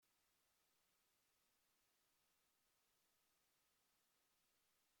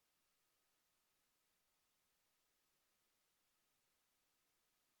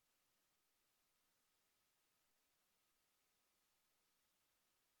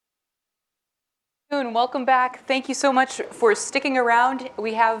Welcome back. Thank you so much for sticking around.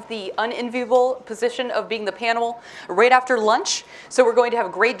 We have the unenviable position of being the panel right after lunch. So we're going to have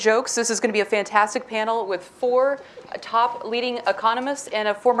great jokes. This is going to be a fantastic panel with four top leading economists and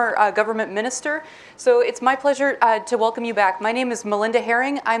a former government minister. So it's my pleasure to welcome you back. My name is Melinda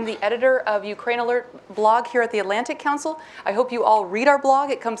Herring. I'm the editor of Ukraine Alert blog here at the Atlantic Council. I hope you all read our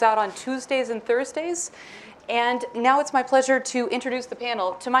blog. It comes out on Tuesdays and Thursdays. And now it's my pleasure to introduce the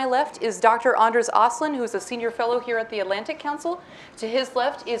panel. To my left is Dr. Andras Oslin, who is a senior fellow here at the Atlantic Council. To his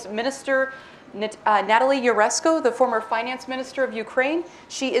left is Minister Natalie Yaresko, the former finance minister of Ukraine.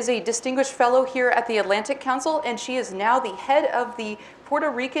 She is a distinguished fellow here at the Atlantic Council, and she is now the head of the Puerto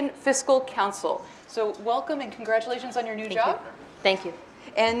Rican Fiscal Council. So welcome and congratulations on your new job. Thank you.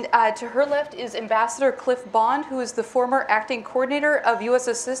 And to her left is Ambassador Cliff Bond, who is the former acting coordinator of U.S.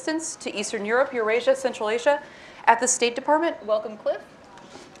 assistance to Eastern Europe, Eurasia, Central Asia at the State Department. Welcome, Cliff.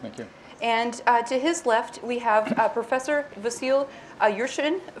 Thank you. And to his left, we have Professor Vasyl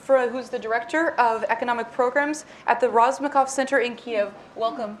Yurshin, who's the director of economic programs at the Razumikov Center in Kiev.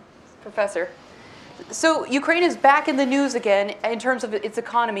 Welcome, Professor. So Ukraine is back in the news again in terms of its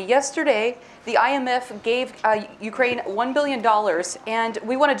economy. Yesterday, the IMF gave Ukraine $1 billion, and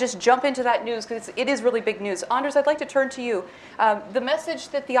we want to just jump into that news because it is really big news. Andras, I'd like to turn to you. The message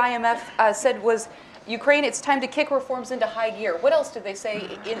that the IMF said was, Ukraine, it's time to kick reforms into high gear. What else did they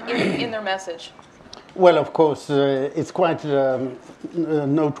say in their message? Well, of course, it's quite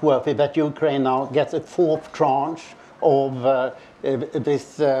noteworthy that Ukraine now gets a fourth tranche of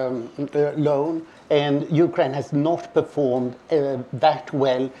this loan. And Ukraine has not performed that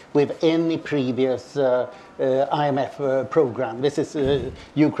well with any previous IMF program. This is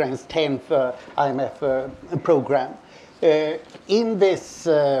Ukraine's 10th IMF program. In this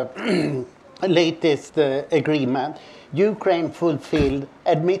latest agreement, Ukraine fulfilled,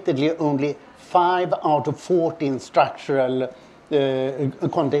 admittedly, only 5 out of 14 structural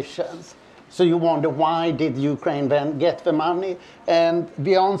conditions. So you wonder, why did Ukraine then get the money? And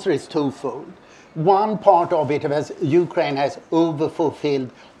the answer is twofold. One part of it was Ukraine has overfulfilled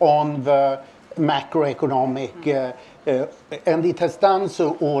on the macroeconomic, and it has done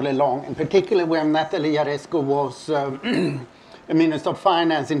so all along. And particularly when Natalie Yaresko was Minister of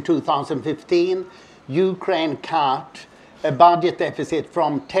Finance in 2015, Ukraine cut a budget deficit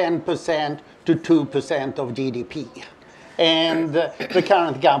from 10% to 2% of GDP. And the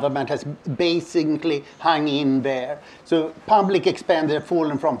current government has basically hung in there. So public expenditure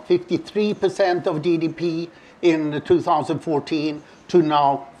fallen from 53% of GDP in 2014 to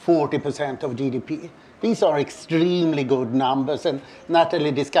now 40% of GDP. These are extremely good numbers, and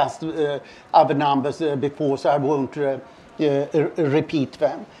Natalie discussed other numbers before, so I won't repeat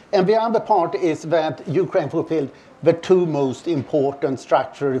them. And the other part is that Ukraine fulfilled the two most important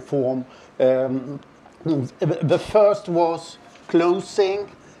structural reform. The first was closing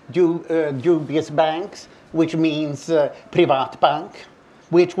dubious banks, which means Privatbank,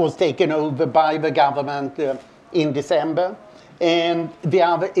 which was taken over by the government in December. And the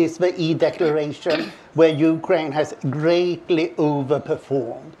other is the e-declaration, where Ukraine has greatly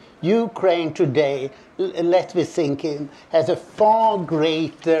overperformed. Ukraine today, let this sink in, has a far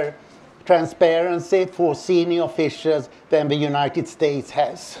greater transparency for senior officials than the United States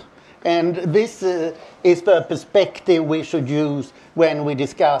has. And this is the perspective we should use when we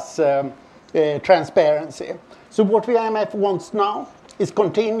discuss transparency. So what the IMF wants now is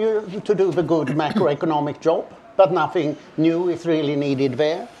continue to do the good macroeconomic job, but nothing new is really needed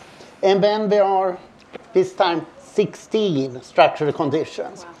there. And then there are, this time, 16 structural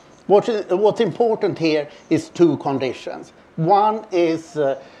conditions. Wow. What's important here is two conditions. One is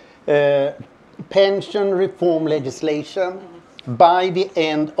pension reform legislation by the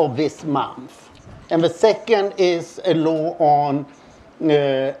end of this month. And the second is a law on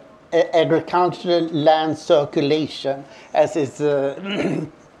agricultural land circulation, as it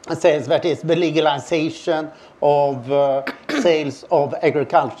says, that is the legalization of sales of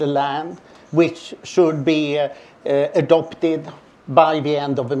agricultural land, which should be adopted by the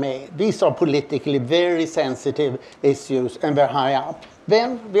end of May. These are politically very sensitive issues, and they're high up.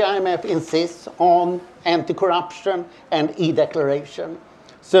 Then the IMF insists on anti-corruption and e-declaration.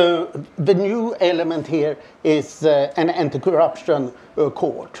 So the new element here is an anti-corruption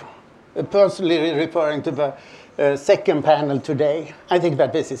court. Personally referring to the second panel today, I think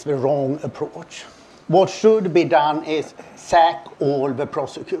that this is the wrong approach. What should be done is sack all the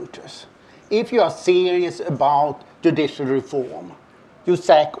prosecutors. If you are serious about judicial reform, you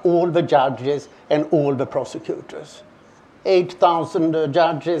sack all the judges and all the prosecutors. 8,000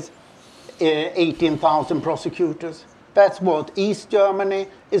 judges, 18,000 prosecutors. That's what East Germany,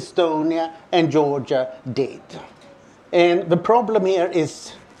 Estonia, and Georgia did. And the problem here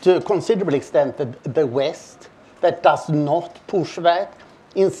is, to a considerable extent, the West that does not push that.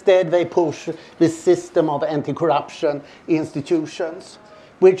 Instead, they push the system of anti-corruption institutions,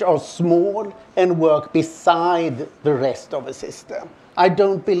 which are small and work beside the rest of the system. I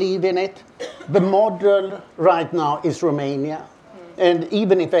don't believe in it. The model right now is Romania. And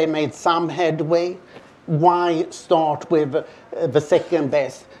even if they made some headway, why start with the second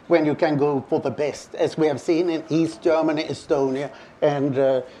best when you can go for the best, as we have seen in East Germany, Estonia, and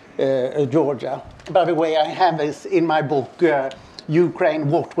Georgia? By the way, I have this in my book, Ukraine,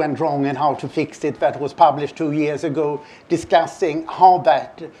 What Went Wrong and How to Fix It, that was published 2 years ago, discussing how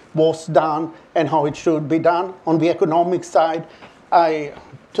that was done and how it should be done. On the economic side, I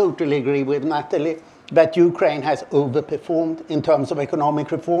totally agree with Natalie that Ukraine has overperformed in terms of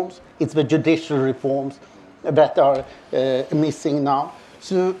economic reforms. It's the judicial reforms that are missing now.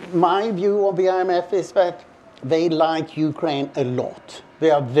 So my view of the IMF is that they like Ukraine a lot. They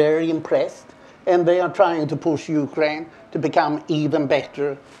are very impressed, and they are trying to push Ukraine to become even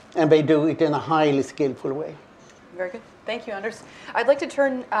better, and they do it in a highly skillful way. Very good. Thank you, Anders. I'd like to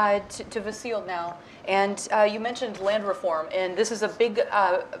turn to Vasyl now. And you mentioned land reform, and this is a big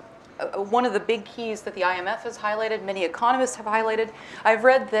one of the big keys that the IMF has highlighted, many economists have highlighted. I've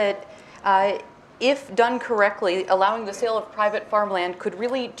read that if done correctly, allowing the sale of private farmland could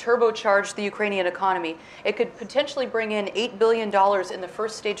really turbocharge the Ukrainian economy. It could potentially bring in $8 billion in the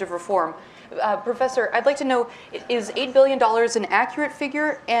first stage of reform. Professor, I'd like to know, is $8 billion an accurate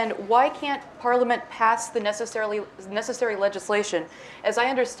figure, and why can't Parliament pass the necessary legislation? As I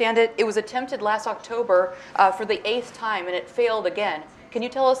understand it, it was attempted last October for the 8th time, and it failed again. Can you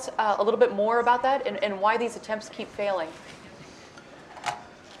tell us a little bit more about that and why these attempts keep failing?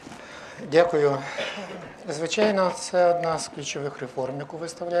 Дякую. Звичайно, це одна з ключових реформ, яку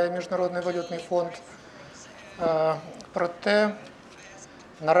виставляє Міжнародний валютний фонд. Проте,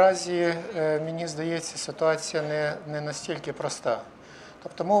 наразі, мені здається, ситуація не настільки проста.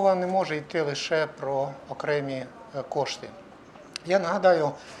 Тобто мова не може йти лише про окремі кошти. Я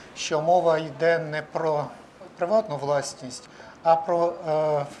нагадаю, що мова йде не про приватну власність, а про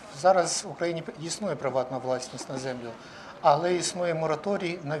зараз в Україні існує приватна власність на землю, але існує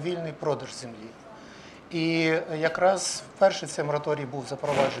мораторій на вільний продаж землі. І якраз вперше цей мораторій був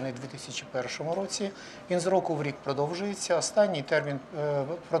запроваджений у 2001 році. Він з року в рік продовжується. Останній термін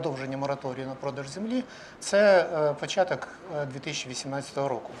продовження мораторію на продаж землі – це початок 2018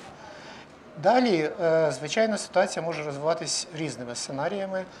 року. Далі, звичайно, ситуація може розвиватись різними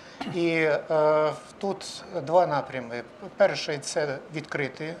сценаріями. І тут два напрями. Перший – це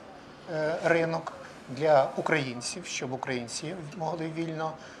відкрити ринок для українців, щоб українці могли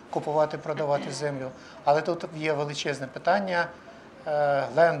вільно купувати, продавати землю. Але тут є величезне питання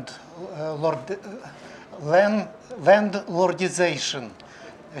landlordization,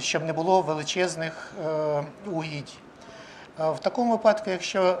 щоб не було величезних угідь. В такому випадку,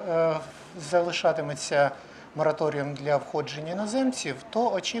 якщо залишатиметься мораторієм для входження іноземців,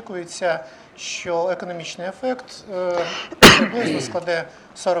 то очікується, що економічний ефект приблизно складе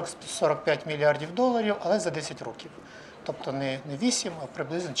 40-45 мільярдів доларів, але за 10 років. Тобто не 8, а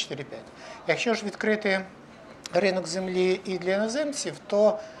приблизно 4-5. Якщо ж відкрити ринок землі і для іноземців,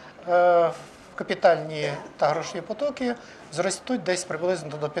 то капітальні та грошові потоки зростуть десь приблизно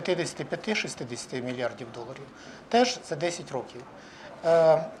до 55-60 мільярдів доларів. Теж за 10 років.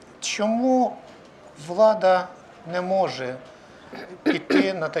 Чому влада не може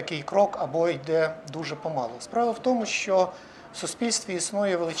піти на такий крок або йде дуже помалу? Справа в тому, що в суспільстві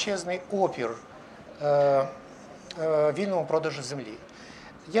існує величезний опір вільному продажу землі.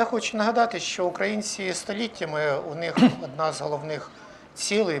 Я хочу нагадати, що українці століттями, у них одна з головних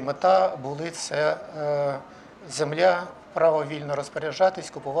цілей, мета були це земля, право вільно розпоряджатись,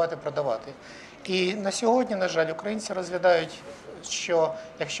 купувати, продавати. І на сьогодні, на жаль, українці розглядають, що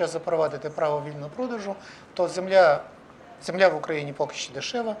якщо запровадити право вільного продажу, то земля в Україні поки що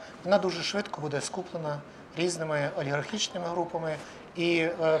дешева, вона дуже швидко буде скуплена різними олігархічними групами і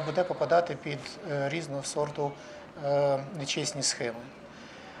буде попадати під різного сорту нечесні схеми.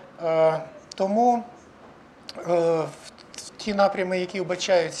 Тому ті напрями, які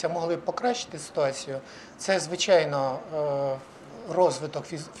вбачаються, могли б покращити ситуацію. Це, звичайно, розвиток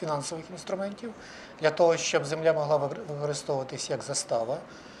фінансових інструментів для того, щоб земля могла використовуватись як застава.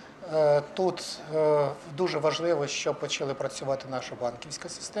 Тут дуже важливо, щоб почали працювати наша банківська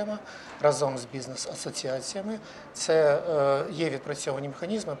система разом з бізнес-асоціаціями. Це є відпрацьовані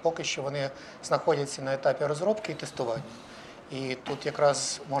механізми, поки що вони знаходяться на етапі розробки і тестування. І тут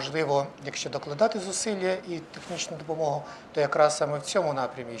якраз можливо, якщо докладати зусилля і технічну допомогу, то якраз саме в цьому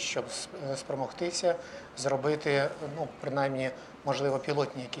напрямі, щоб спромогтися зробити, ну, принаймні, можливо,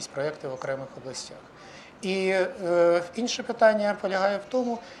 пілотні якісь проекти в окремих областях. І інше питання полягає в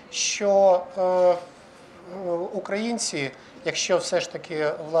тому, що українці, якщо все ж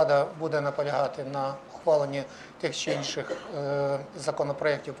таки влада буде наполягати на ухваленні тих чи інших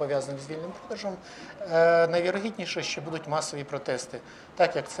законопроєктів, пов'язаних з вільним продажем, найвірогідніше, що будуть масові протести,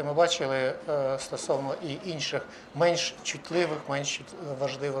 так як це ми бачили стосовно і інших менш чутливих, менш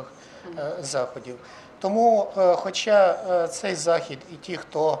важливих заходів. Тому, хоча цей захід і ті,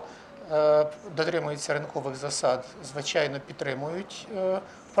 хто дотримуються ринкових засад, звичайно, підтримують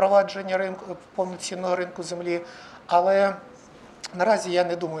впровадження повноцінного ринку землі, але наразі я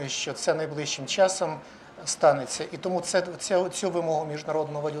не думаю, що це найближчим часом станеться. І тому цю вимогу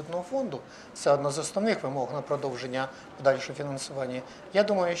Міжнародного валютного фонду, це одна з основних вимог на продовження подальшого фінансування. Я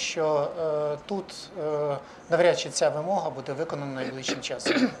думаю, що тут навряд чи ця вимога буде виконана найближчим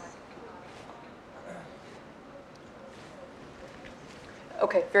часом.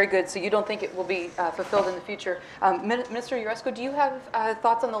 Okay, very good. So you don't think it will be fulfilled in the future. Minister Yuresko, do you have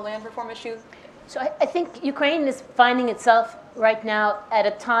thoughts on the land reform issue? So I think Ukraine is finding itself right now at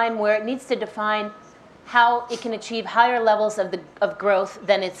a time where it needs to define how it can achieve higher levels of growth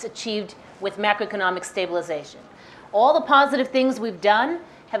than it's achieved with macroeconomic stabilization. All the positive things we've done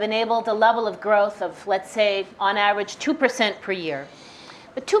have enabled a level of growth of, let's say, on average 2% per year.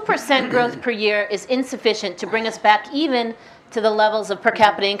 But 2% growth per year is insufficient to bring us back even to the levels of per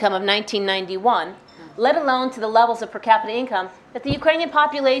capita income of 1991, let alone to the levels of per capita income that the Ukrainian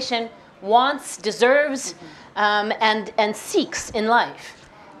population wants, deserves, and seeks in life.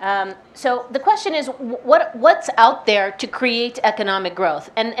 So the question is, what's out there to create economic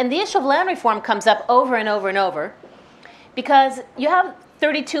growth? And the issue of land reform comes up over and over and over because you have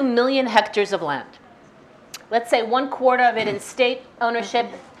 32 million hectares of land. Let's say 1/4 of it in state ownership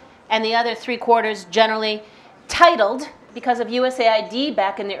and the other 3/4 generally titled because of USAID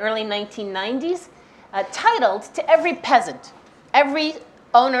back in the early 1990s, titled to every peasant, every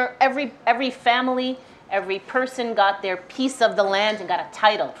owner, every family, every person got their piece of the land and got a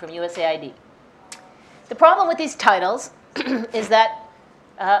title from USAID. The problem with these titles is that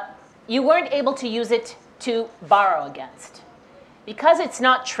you weren't able to use it to borrow against. Because it's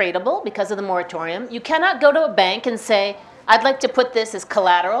not tradable, because of the moratorium, you cannot go to a bank and say, I'd like to put this as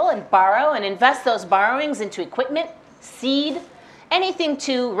collateral and borrow and invest those borrowings into equipment, seed, anything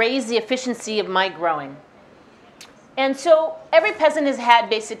to raise the efficiency of my growing. And so every peasant has had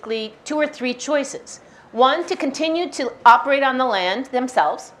basically 2 or 3 choices. One, to continue to operate on the land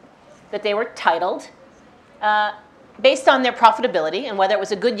themselves, that they were titled, based on their profitability and whether it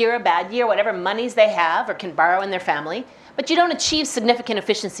was a good year or a bad year, whatever monies they have or can borrow in their family, but you don't achieve significant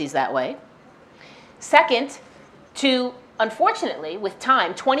efficiencies that way. Second, to, unfortunately, with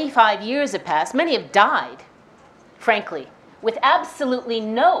time, 25 years have passed, many have died, frankly, with absolutely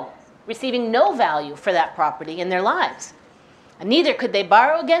receiving no value for that property in their lives. And neither could they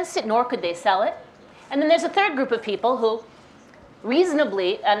borrow against it, nor could they sell it. And then there's a third group of people who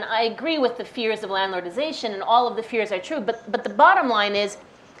reasonably, and I agree with the fears of landlordization, and all of the fears are true, but the bottom line is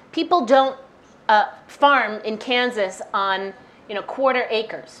people don't farm in Kansas on 1/4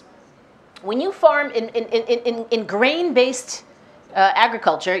 acres. When you farm in grain-based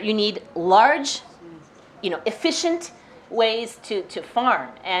agriculture, you need large, efficient ways to farm.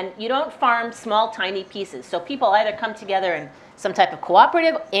 And you don't farm small, tiny pieces. So people either come together in some type of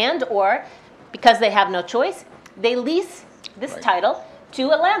cooperative and or, because they have no choice, they lease this title to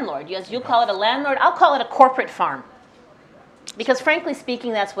a landlord. As you call it a landlord, I'll call it a corporate farm. Because frankly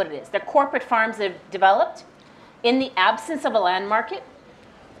speaking, that's what it is. They're corporate farms that have developed in the absence of a land market.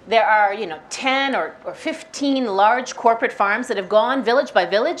 There are 10 or 15 large corporate farms that have gone village by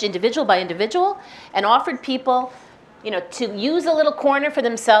village, individual by individual, and offered people to use a little corner for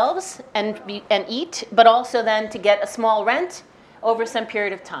themselves and eat, but also then to get a small rent over some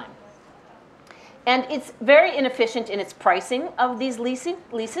period of time. And it's very inefficient in its pricing of these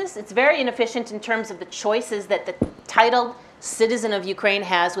leases. It's very inefficient in terms of the choices that the titled citizen of Ukraine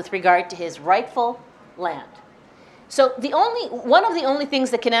has with regard to his rightful land. So one of the only things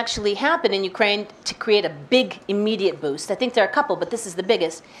that can actually happen in Ukraine to create a big immediate boost, I think there are a couple, but this is the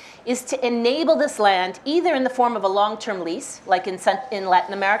biggest, is to enable this land either in the form of a long-term lease, like in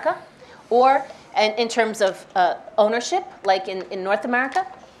Latin America, or in terms of ownership, like in North America,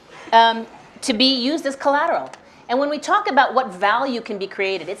 to be used as collateral. And when we talk about what value can be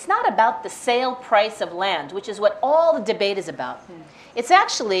created, it's not about the sale price of land, which is what all the debate is about. It's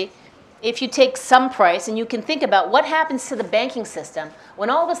actually if you take some price and you can think about what happens to the banking system when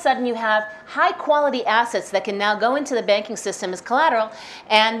all of a sudden you have high quality assets that can now go into the banking system as collateral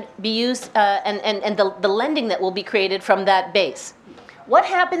and be used, and the lending that will be created from that base. What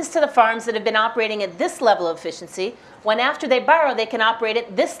happens to the farms that have been operating at this level of efficiency when after they borrow they can operate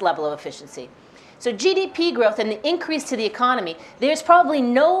at this level of efficiency? So GDP growth and the increase to the economy, there's probably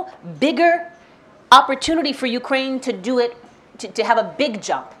no bigger opportunity for Ukraine to do it, to have a big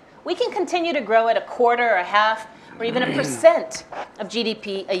jump. We can continue to grow at a quarter or a half or even a percent of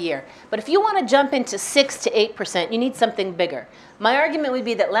GDP a year. But if you want to jump into 6 to 8%, you need something bigger. My argument would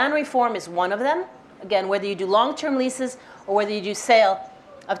be that land reform is one of them. Again, whether you do long-term leases or whether you do sale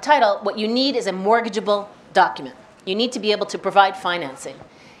of title, what you need is a mortgageable document. You need to be able to provide financing.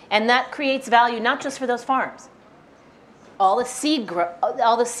 And that creates value not just for those farms. All the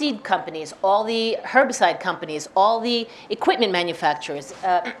seed companies, all the herbicide companies, all the equipment manufacturers,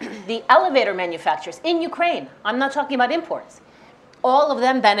 the elevator manufacturers in Ukraine, I'm not talking about imports, all of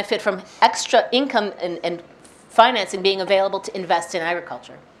them benefit from extra income and financing being available to invest in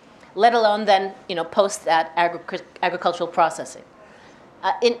agriculture, let alone then post that agricultural processing.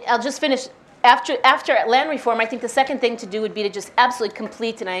 I'll just finish. After land reform, I think the second thing to do would be to just absolutely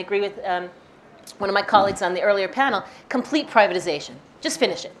complete, and I agree with one of my colleagues on the earlier panel, complete privatization. Just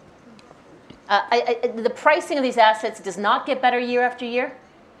finish it. The pricing of these assets does not get better year after year.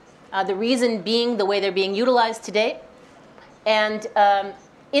 The reason being the way they're being utilized today. And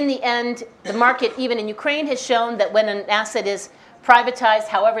in the end, the market, even in Ukraine, has shown that when an asset is privatized,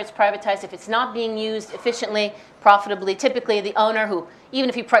 however it's privatized, if it's not being used efficiently, profitably, typically the owner who, even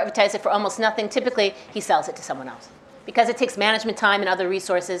if he privatizes it for almost nothing, typically he sells it to someone else. Because it takes management time and other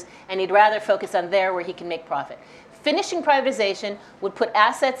resources, and he'd rather focus on there where he can make profit. Finishing privatization would put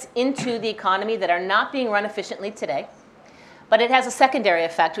assets into the economy that are not being run efficiently today, but it has a secondary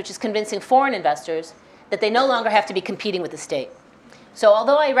effect, which is convincing foreign investors that they no longer have to be competing with the state. So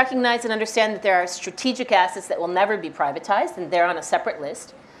although I recognize and understand that there are strategic assets that will never be privatized, and they're on a separate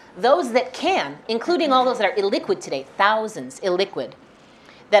list, those that can, including all those that are illiquid today, thousands illiquid,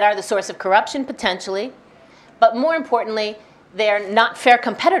 that are the source of corruption potentially, but more importantly, they're not fair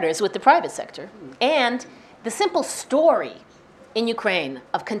competitors with the private sector. And the simple story in Ukraine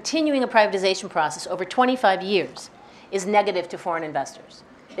of continuing a privatization process over 25 years is negative to foreign investors.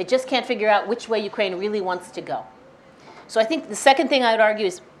 They just can't figure out which way Ukraine really wants to go. So I think the second thing I would argue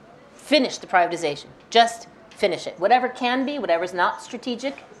is finish the privatization. Just finish it. Whatever can be, whatever's not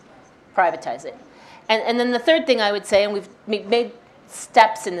strategic, privatize it. And then the third thing I would say, and we've made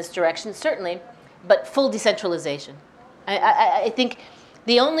steps in this direction, certainly, but full decentralization. I think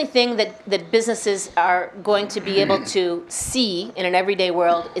the only thing that businesses are going to be able to see in an everyday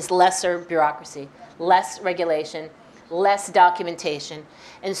world is lesser bureaucracy, less regulation, less documentation.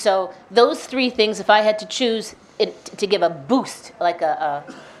 And so those three things, if I had to choose to give a boost, like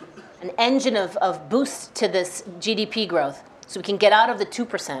an engine of boost to this GDP growth, so we can get out of the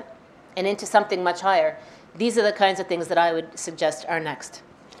 2% and into something much higher, these are the kinds of things that I would suggest are next.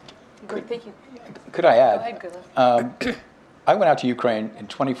 Good, thank you. Could I add? Go ahead, Gula. I went out to Ukraine in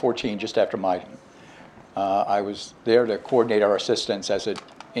 2014, just after Maidan. I was there to coordinate our assistance as it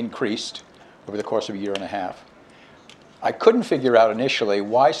increased over the course of a year and a half. I couldn't figure out initially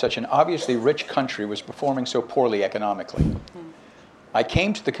why such an obviously rich country was performing so poorly economically. I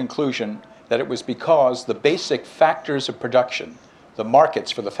came to the conclusion that it was because the basic factors of production, the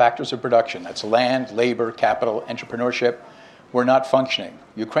markets for the factors of production, that's land, labor, capital, entrepreneurship, were not functioning.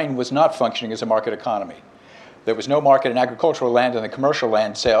 Ukraine was not functioning as a market economy. There was no market in agricultural land, and the commercial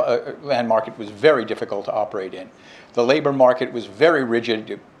land market was very difficult to operate in. The labor market was very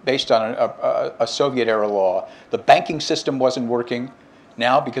rigid, based on a Soviet-era law. The banking system wasn't working.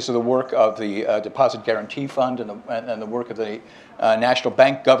 Now, because of the work of the Deposit Guarantee Fund and the work of the National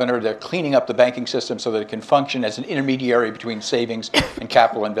Bank Governor, they're cleaning up the banking system so that it can function as an intermediary between savings and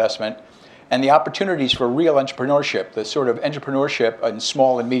capital investment. And the opportunities for real entrepreneurship, the sort of entrepreneurship in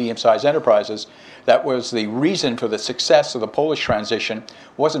small and medium-sized enterprises, that was the reason for the success of the Polish transition,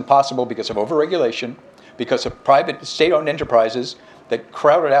 wasn't possible because of overregulation, because of private state-owned enterprises that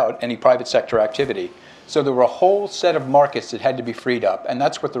crowded out any private sector activity. So there were a whole set of markets that had to be freed up, and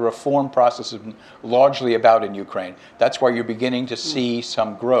that's what the reform process has been largely about in Ukraine. That's why you're beginning to see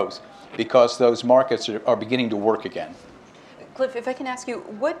some growth, because those markets are beginning to work again. Cliff, if I can ask you,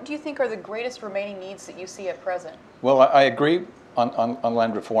 what do you think are the greatest remaining needs that you see at present? Well, I agree on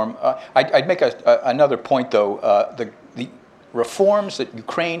land reform. I'd make another point, though. The reforms that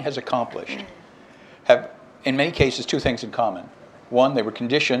Ukraine has accomplished have, in many cases, two things in common. One, they were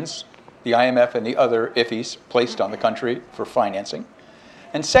conditions the IMF and the other IFIs placed on the country for financing.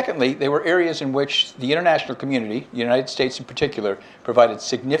 And secondly, they were areas in which the international community, the United States in particular, provided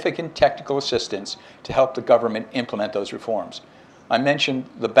significant technical assistance to help the government implement those reforms. I mentioned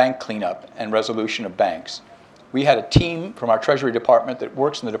the bank cleanup and resolution of banks. We had a team from our Treasury Department that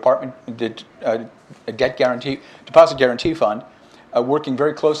works in the Deposit Guarantee Fund, working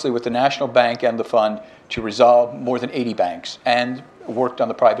very closely with the National Bank and the fund to resolve more than 80 banks, and worked on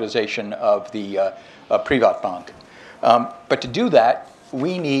the privatization of the Privatbank. But to do that,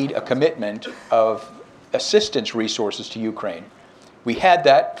 we need a commitment of assistance resources to Ukraine. We had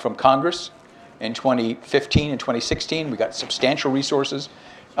that from Congress in 2015 and 2016. We got substantial resources.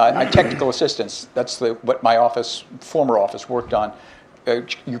 Technical assistance, that's what my former office worked on.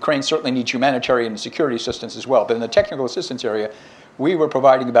 Ukraine certainly needs humanitarian and security assistance as well. But in the technical assistance area, we were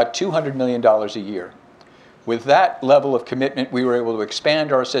providing about $200 million a year. With that level of commitment, we were able to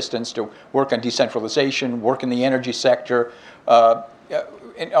expand our assistance to work on decentralization, work in the energy sector,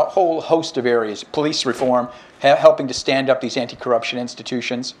 in a whole host of areas, police reform, helping to stand up these anti-corruption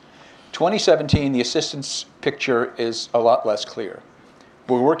institutions. 2017, the assistance picture is a lot less clear.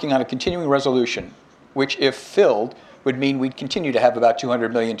 We're working on a continuing resolution, which, if filled, would mean we'd continue to have about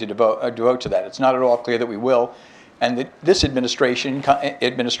 $200 million to devote to that. It's not at all clear that we will, and this administration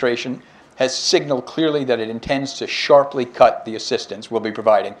has signaled clearly that it intends to sharply cut the assistance we'll be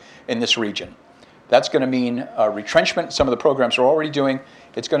providing in this region. That's going to mean retrenchment. Some of the programs are already doing.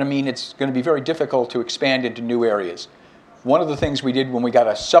 It's going to mean it's going to be very difficult to expand into new areas. One of the things we did when we got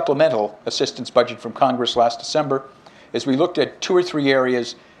a supplemental assistance budget from Congress last December is we looked at 2 or 3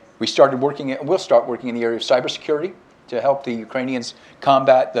 areas. We'll start working in the area of cybersecurity to help the Ukrainians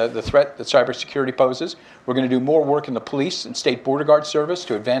combat the threat that cybersecurity poses. We're going to do more work in the police and state border guard service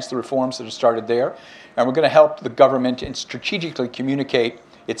to advance the reforms that have started there. And we're going to help the government and strategically communicate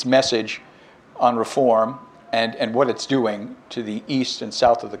its message on reform and what it's doing to the east and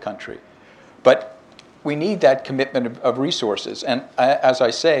south of the country. But we need that commitment of resources. And as I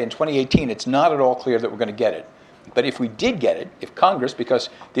say, in 2018, it's not at all clear that we're going to get it. But if we did get it, if Congress, because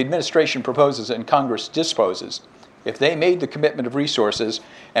the administration proposes and Congress disposes, if they made the commitment of resources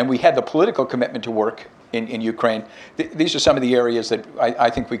and we had the political commitment to work in Ukraine, these are some of the areas that I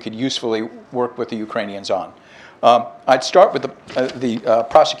think we could usefully work with the Ukrainians on. I'd start with the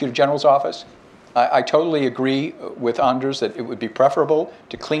Prosecutor General's office. I totally agree with Anders that it would be preferable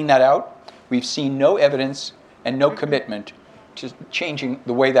to clean that out. We've seen no evidence and no commitment to changing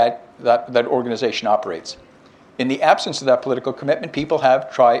the way that organization operates. In the absence of that political commitment, people have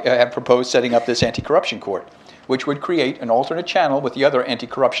proposed setting up this anti-corruption court, which would create an alternate channel with the other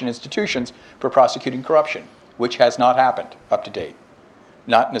anti-corruption institutions for prosecuting corruption, which has not happened up to date,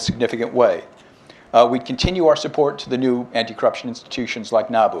 not in a significant way. We'd continue our support to the new anti-corruption institutions like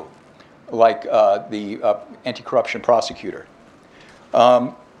NABU, like the anti-corruption prosecutor.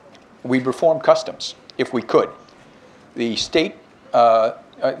 We'd reform customs if we could. The state,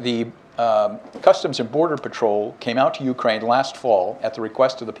 Customs and Border Patrol came out to Ukraine last fall at the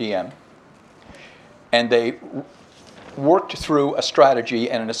request of the PM, and they worked through a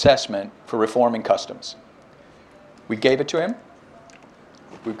strategy and an assessment for reforming customs. We gave it to him.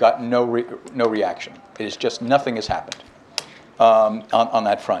 We've got no reaction. It is just nothing has happened on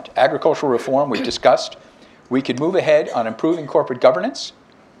that front. Agricultural reform we've discussed. We could move ahead on improving corporate governance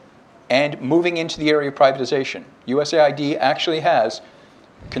and moving into the area of privatization. USAID actually has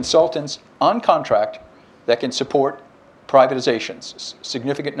consultants on contract that can support privatizations,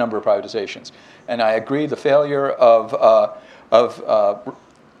 significant number of privatizations. And I agree the failure of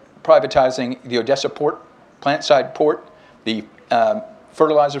privatizing the Odessa port, plant-side port, the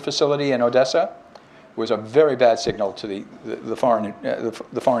fertilizer facility in Odessa, was a very bad signal to the foreign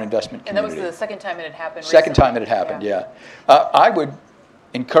investment community. And that was the second time it had happened Second recently. time it had happened, yeah. I would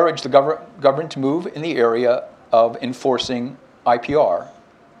encourage the government to move in the area of enforcing IPR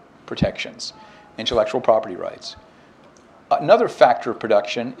protections, intellectual property rights. Another factor of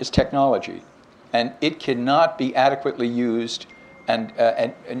production is technology, and it cannot be adequately used and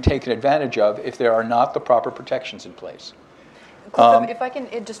taken advantage of if there are not the proper protections in place. Cliff, if I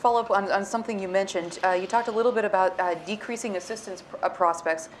can just follow up on something you mentioned. You talked a little bit about decreasing assistance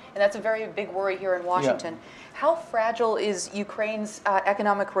prospects, and that's a very big worry here in Washington. Yeah. How fragile is Ukraine's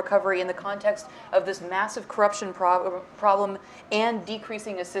economic recovery in the context of this massive corruption problem and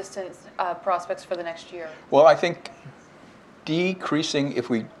decreasing assistance prospects for the next year? Well, I think decreasing, if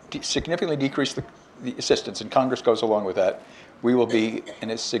we significantly decrease the assistance, and Congress goes along with that, we will be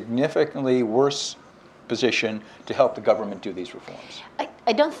in a significantly worse position to help the government do these reforms.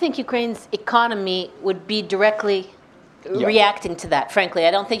 I don't think Ukraine's economy would be directly reacting to that, frankly.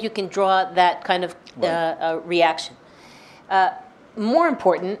 I don't think you can draw that kind of reaction. more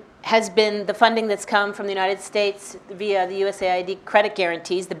important has been the funding that's come from the United States via the USAID credit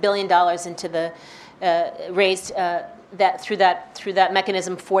guarantees, the $1 billion into the raised through that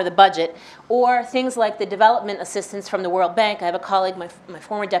mechanism for the budget, or things like the development assistance from the World Bank. I have a colleague, my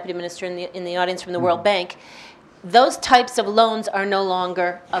former deputy minister in the audience from the World Bank. Those types of loans are no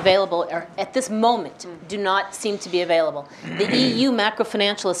longer available, or at this moment do not seem to be available. The EU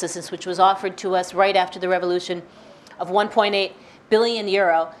macro-financial assistance, which was offered to us right after the revolution, of 1.8 billion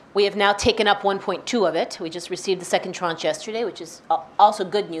euro, we have now taken up 1.2 of it. We just received the second tranche yesterday, which is also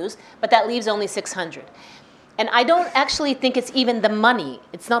good news, but that leaves only 600. And I don't actually think it's even the money.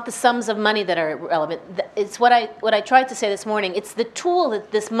 It's not the sums of money that are relevant. It's what I tried to say this morning. It's the tool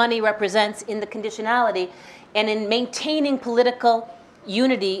that this money represents in the conditionality and in maintaining political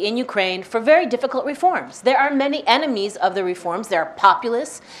unity in Ukraine for very difficult reforms. There are many enemies of the reforms. There are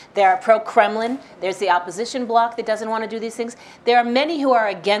populists. There are pro-Kremlin. There's the opposition bloc that doesn't want to do these things. There are many who are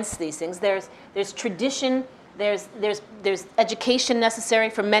against these things. There's tradition. There's education necessary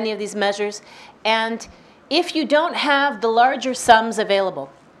for many of these measures. And if you don't have the larger sums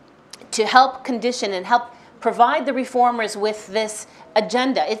available to help condition and help provide the reformers with this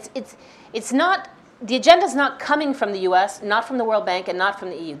agenda, it's not. The agenda is not coming from the US, not from the World Bank, and not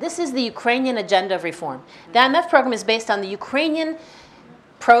from the EU. This is the Ukrainian agenda of reform. The IMF program is based on the Ukrainian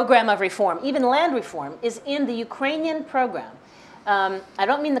program of reform. Even land reform is in the Ukrainian program. I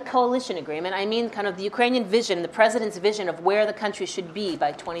don't mean the coalition agreement. I mean kind of the Ukrainian vision, the president's vision of where the country should be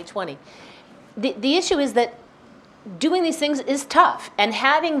by 2020. The issue is that doing these things is tough, and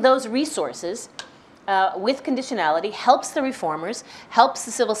having those resources with conditionality helps the reformers, helps the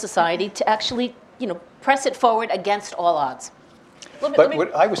civil society to actually press it forward against all odds. But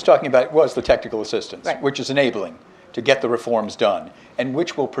what I was talking about was the technical assistance, Right. which is enabling to get the reforms done, and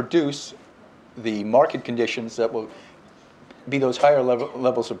which will produce the market conditions that will be those higher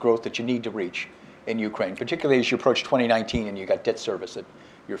levels of growth that you need to reach in Ukraine, particularly as you approach 2019 and you got debt service that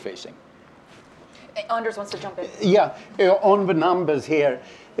you're facing. Anders wants to jump in. Yeah, on the numbers here,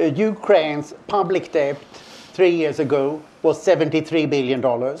 Ukraine's public debt 3 years ago was $73 billion.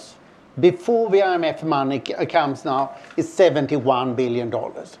 Before the IMF money comes now, is $71 billion.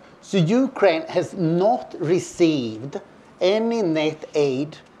 So Ukraine has not received any net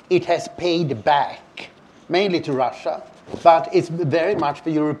aid. It has paid back, mainly to Russia, but it's very much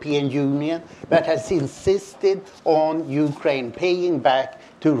the European Union that has insisted on Ukraine paying back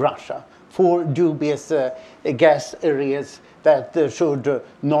to Russia for dubious gas arrears that should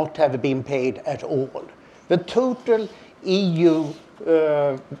not have been paid at all. The total EU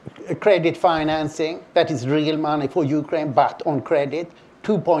credit financing, that is real money for Ukraine, but on credit,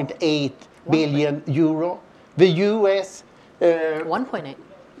 2.8 billion euro. The US... 1.8.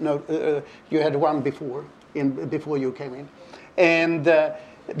 No, you had one before you came in. And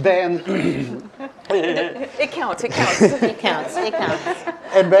then... It counts. It counts.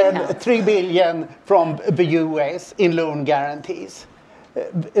 And then 3 billion from the US in loan guarantees.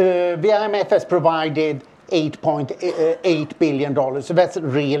 The IMF has provided $8.8 billion. So that's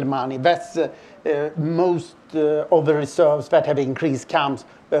real money. That's most of the reserves that have increased comes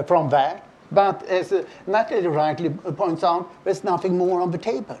from that. But as Natalie rightly points out, there's nothing more on the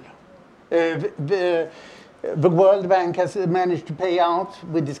table. The World Bank has managed to pay out,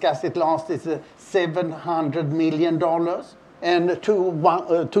 we discussed it last, it's $700 million and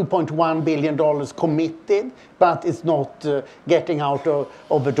 $2.1 billion committed, but it's not getting out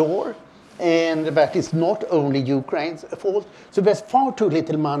of the door. And that is not only Ukraine's fault. So there's far too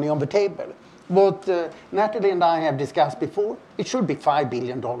little money on the table. What Natalie and I have discussed before, it should be $5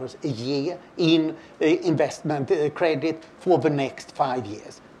 billion a year in investment credit for the next 5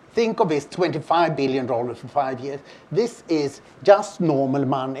 years. Think of this, $25 billion for 5 years. This is just normal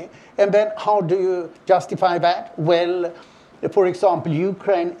money. And then how do you justify that? Well, for example,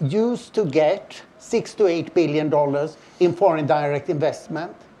 Ukraine used to get $6 to $8 billion in foreign direct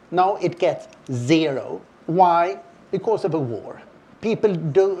investment. Now it gets zero. Why? Because of a war.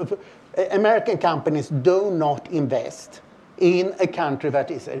 American companies do not invest in a country that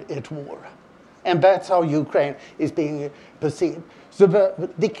is at war. And that's how Ukraine is being perceived. So the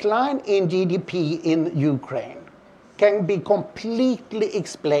decline in GDP in Ukraine can be completely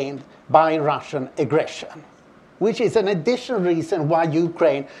explained by Russian aggression, which is an additional reason why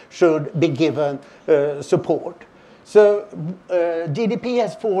Ukraine should be given support. So GDP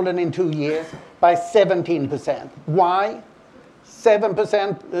has fallen in 2 years by 17%. Why?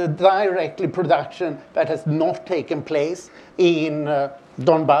 7% directly production that has not taken place in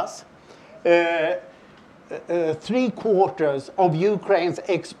Donbass. 3/4 of Ukraine's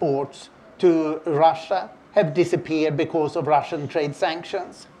exports to Russia have disappeared because of Russian trade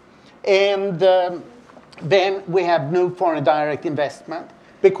sanctions. And then we have no foreign direct investment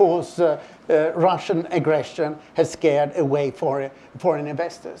because Russian aggression has scared away foreign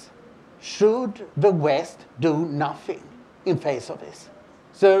investors. Should the West do nothing in face of this?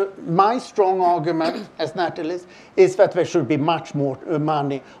 So my strong argument as naturalist is that there should be much more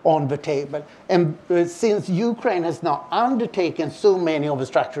money on the table. And since Ukraine has now undertaken so many of the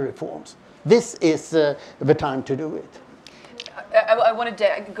structural reforms, this is the time to do it. I wanted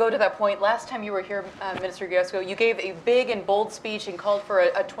to go to that point. Last time you were here, Minister Grigosko, you gave a big and bold speech and called for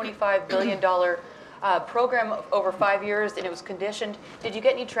a $25 billion program over 5 years, and it was conditioned. Did you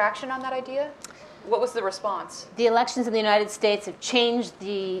get any traction on that idea? What was the response? The elections in the United States have changed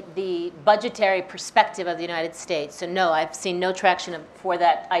the budgetary perspective of the United States. So no, I've seen no traction for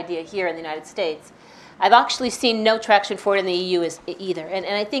that idea here in the United States. I've actually seen no traction for it in the EU either. And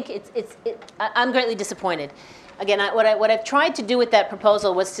I think I'm greatly disappointed. Again, what I've tried to do with that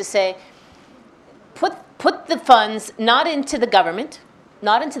proposal was to say, put the funds not into the government,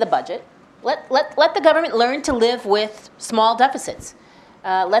 not into the budget. Let the government learn to live with small deficits.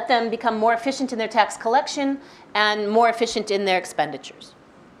 Let them become more efficient in their tax collection and more efficient in their expenditures.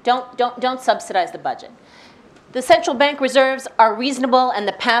 Don't subsidize the budget. The central bank reserves are reasonable, and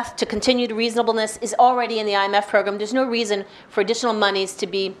the path to continued reasonableness is already in the IMF program. There's no reason for additional monies to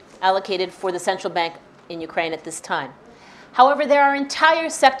be allocated for the central bank in Ukraine at this time. However, there are entire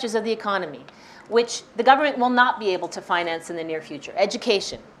sectors of the economy which the government will not be able to finance in the near future.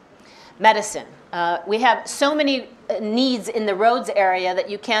 Education, medicine. We have so many needs in the roads area that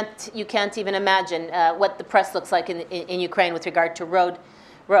you can't even imagine what the press looks like in Ukraine with regard to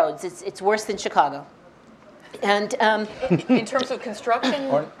roads. It's worse than Chicago. And in terms of construction,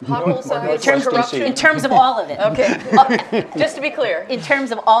 pothole size, corruption? In terms of all of it. Okay, just to be clear. In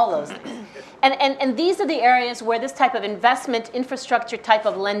terms of all those things. And these are the areas where this type of investment infrastructure type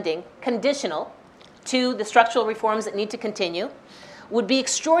of lending, conditional to the structural reforms that need to continue, would be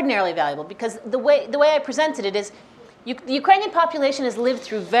extraordinarily valuable, because the way I presented it is the Ukrainian population has lived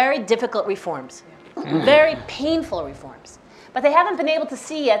through very difficult reforms, very painful reforms, but they haven't been able to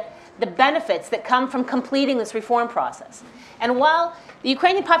see yet the benefits that come from completing this reform process. And while the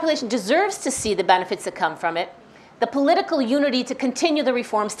Ukrainian population deserves to see the benefits that come from it, the political unity to continue the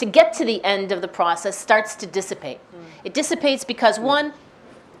reforms, to get to the end of the process, starts to dissipate. It dissipates because, 1,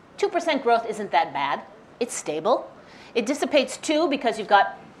 2% growth isn't that bad. It's stable. It dissipates, 2, because you've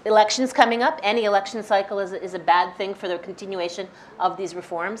got elections coming up. Any election cycle is a bad thing for the continuation of these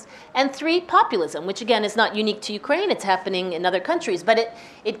reforms. And 3, populism, which again is not unique to Ukraine. It's happening in other countries, but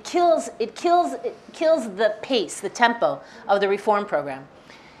it kills the pace, the tempo of the reform program.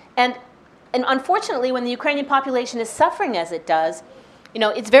 And unfortunately, when the Ukrainian population is suffering as it does,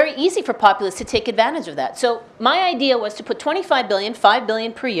 it's very easy for populists to take advantage of that. So my idea was to put $25 billion, $5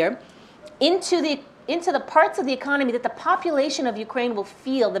 billion per year, into the parts of the economy that the population of Ukraine will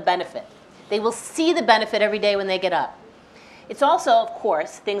feel the benefit. They will see the benefit every day when they get up. It's also, of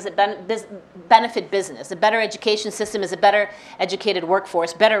course, things that benefit business. A better education system is a better educated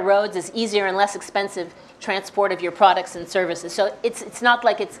workforce. Better roads is easier and less expensive transport of your products and services. So it's not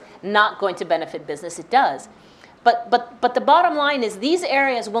like it's not going to benefit business. It does. But the bottom line is these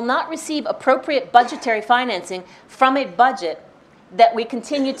areas will not receive appropriate budgetary financing from a budget that we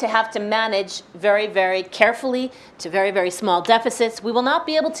continue to have to manage very, very carefully to very, very small deficits. We will not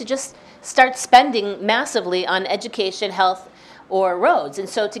be able to just start spending massively on education, health, or roads. And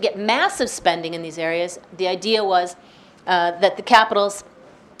so to get massive spending in these areas, the idea was that the capitals,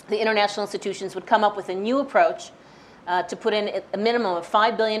 the international institutions, would come up with a new approach to put in a minimum of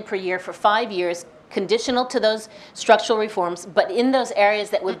 $5 billion per year for 5 years, conditional to those structural reforms, but in those areas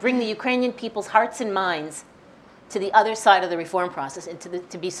that would bring the Ukrainian people's hearts and minds to the other side of the reform process and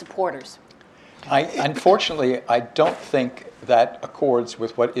to be supporters. Unfortunately, I don't think that accords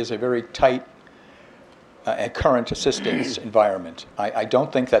with what is a very tight current assistance environment. I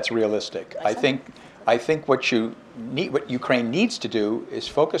don't think that's realistic. I think what Ukraine needs to do is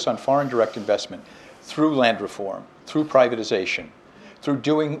focus on foreign direct investment through land reform, through privatization, through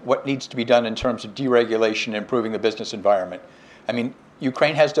doing what needs to be done in terms of deregulation and improving the business environment. I mean,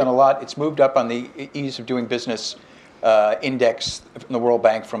 Ukraine has done a lot. It's moved up on the ease of doing business index from the World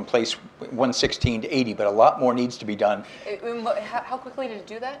Bank from place 116 to 80, but a lot more needs to be done. How quickly did it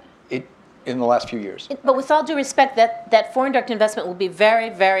do that? In the last few years. But with all due respect, that foreign direct investment will be very,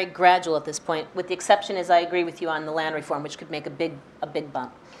 very gradual at this point, with the exception, as I agree with you, on the land reform, which could make a big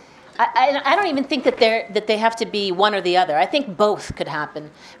bump. I don't even think that they have to be one or the other. I think both could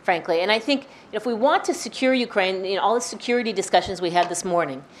happen, frankly. And I think if we want to secure Ukraine, all the security discussions we had this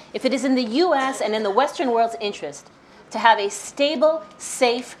morning, if it is in the U.S. and in the Western world's interest to have a stable,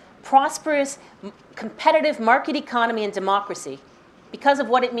 safe, prosperous, competitive market economy and democracy, because of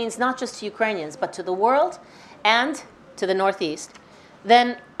what it means not just to Ukrainians, but to the world and to the Northeast,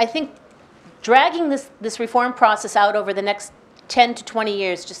 then I think dragging this reform process out over the next 10 to 20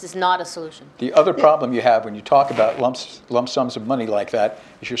 years just is not a solution. The other problem you have when you talk about lump sums of money like that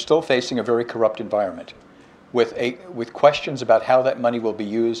is you're still facing a very corrupt environment with questions about how that money will be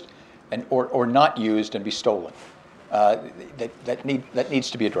used or not used and be stolen. That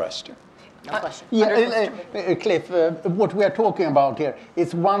needs to be addressed. No question. Yeah, Cliff, what we are talking about here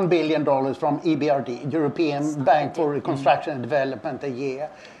is $1 billion from EBRD, European Bank for Reconstruction and Development, a year.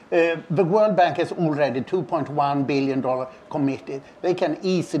 The World Bank has already $2.1 billion committed. They can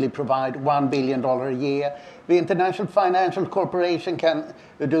easily provide $1 billion a year. The International Financial Corporation can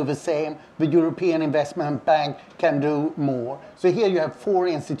do the same. The European Investment Bank can do more. So here you have 4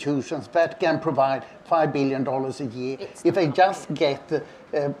 institutions that can provide $5 billion a year. If they just get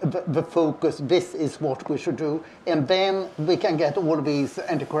the focus, this is what we should do, and then we can get all of these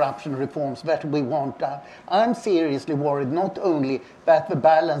anti-corruption reforms that we want done. I'm seriously worried not only that the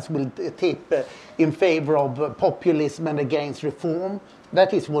balance will tip in favor of populism and against reform,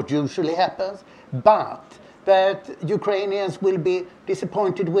 that is what usually happens, but that Ukrainians will be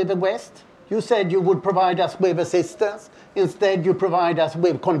disappointed with the West. You said you would provide us with assistance. Instead, you provide us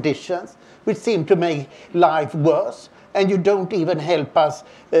with conditions which seem to make life worse. And you don't even help us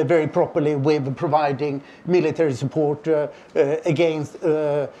very properly with providing military support against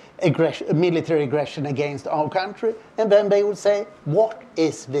military aggression against our country. And then they will say, what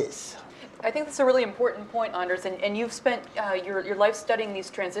is this? I think that's a really important point, Anders, and you've spent your life studying these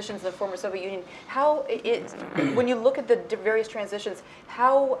transitions in the former Soviet Union. When you look at the various transitions,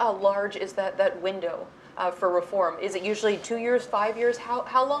 how large is that window for reform? Is it usually 2 years, 5 years?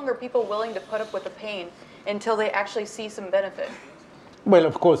 How long are people willing to put up with the pain until they actually see some benefit? Well,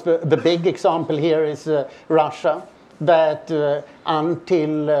 of course, the big example here is Russia, that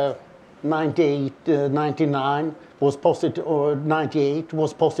until 98, 99 was positive, or 98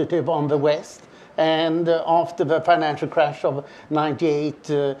 was positive on the West. And after the financial crash of 98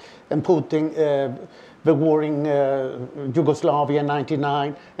 and Putin, the war in Yugoslavia in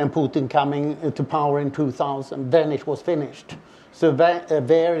 99 and Putin coming to power in 2000, then it was finished. So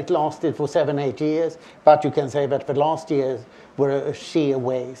there it lasted for 7-8 years, but you can say that the last years were a sheer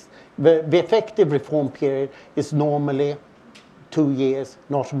waste. The effective reform period is normally 2 years,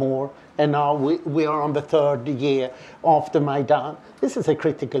 not more, and now we are on the 3rd year after Maidan. This is a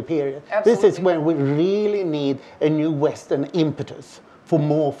critical period. Absolutely. This is when we really need a new Western impetus for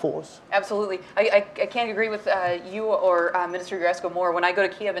more force. Absolutely. I can't agree with you or Minister Yurevsko more. When I go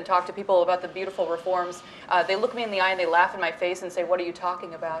to Kiev and talk to people about the beautiful reforms, they look me in the eye and they laugh in my face and say, what are you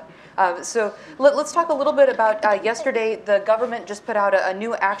talking about? So let's talk a little bit about yesterday. The government just put out a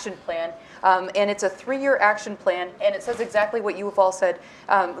new action plan, and it's a 3-year action plan, and it says exactly what you have all said.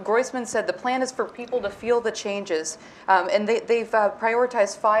 Groisman said the plan is for people to feel the changes, and they've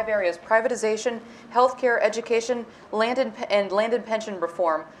prioritized 5 areas: privatization, healthcare, education, land and pension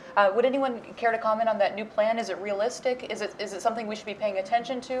reform. Would anyone care to comment on that new plan? Is it realistic? Is it something we should be paying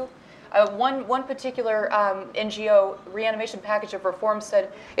attention to? One particular NGO, Reanimation Package of Reform,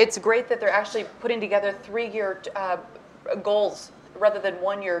 said it's great that they're actually putting together 3-year goals rather than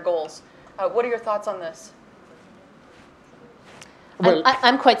 1-year goals. What are your thoughts on this? Well,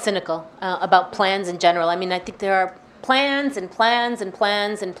 I'm quite cynical about plans in general. I mean, I think there are plans and plans and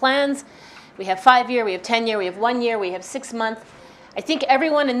plans and plans. We have 5-year, we have 10-year, we have 1 year, we have 6 months. I think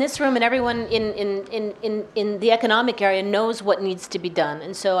everyone in this room and everyone in the economic area knows what needs to be done.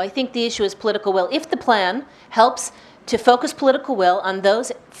 And so I think the issue is political will. If the plan helps to focus political will on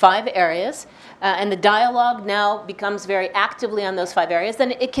those 5 areas, and the dialogue now becomes very actively on those 5 areas,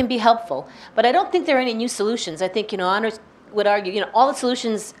 then it can be helpful. But I don't think there are any new solutions. I think, Anders would argue, all the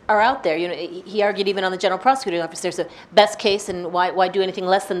solutions are out there. He argued even on the General Prosecutor's Office, there's a best case, and why do anything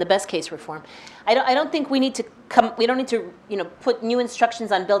less than the best case reform? I don't think we need to put new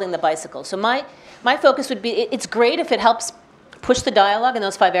instructions on building the bicycle. So my focus would be, it's great if it helps push the dialogue in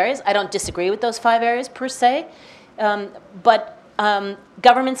those 5 areas. I don't disagree with those 5 areas per se, but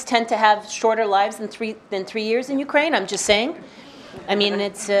governments tend to have shorter lives than 3 years in Ukraine. I'm just saying. I mean,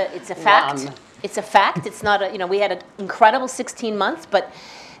 it's a fact. One. It's a fact. It's not we had an incredible 16 months, but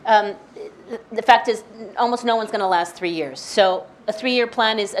the fact is almost no one's going to last 3 years. So a 3-year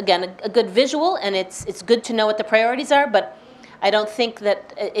plan is, again, a good visual, and it's good to know what the priorities are, but I don't think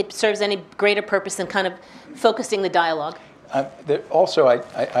that it serves any greater purpose than kind of focusing the dialogue. Also,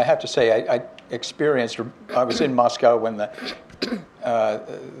 I have to say, I experienced, I was in Moscow when the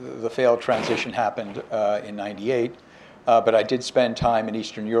failed transition happened in '98, but I did spend time in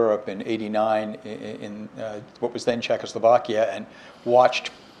Eastern Europe in '89 in what was then Czechoslovakia, and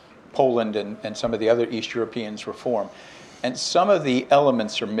watched Poland and some of the other East Europeans reform. And some of the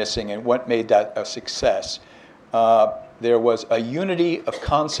elements are missing, and what made that a success. There was a unity of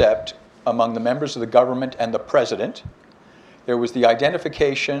concept among the members of the government and the president. There was the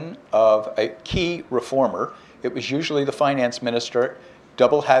identification of a key reformer. It was usually the finance minister,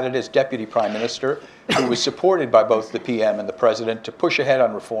 double-hatted as deputy prime minister, who was supported by both the PM and the president to push ahead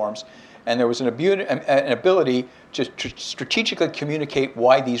on reforms. And there was an ability to strategically communicate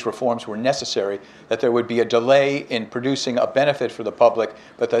why these reforms were necessary, that there would be a delay in producing a benefit for the public,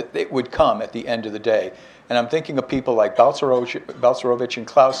 but that it would come at the end of the day. And I'm thinking of people like Balcerowicz and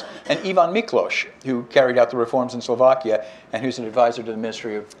Klaus and Ivan Miklos, who carried out the reforms in Slovakia and who's an advisor to the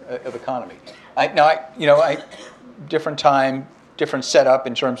Ministry of Economy. Different time, different setup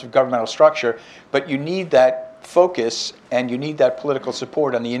in terms of governmental structure, but you need that focus and you need that political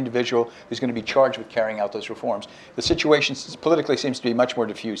support on the individual who's going to be charged with carrying out those reforms. The situation politically seems to be much more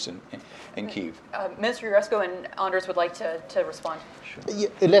diffuse in Kyiv. Minister Yaresko and Anders would like to respond.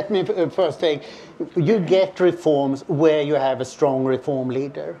 Sure. Let me first say, you get reforms where you have a strong reform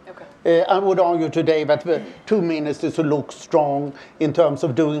leader. Okay. I would argue today that the two ministers who look strong in terms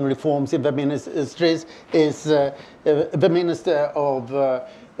of doing reforms in the ministries is the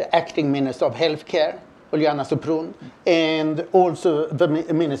acting minister of healthcare, Uljana Suprun, and also the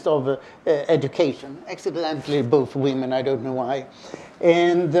Minister of Education. Accidentally, both women, I don't know why.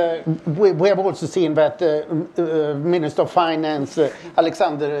 And we have also seen that Minister of Finance,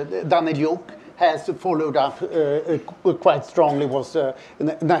 Alexander Danilyuk, has followed up quite strongly what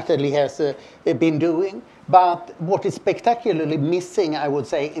Natalie has been doing. But what is spectacularly missing, I would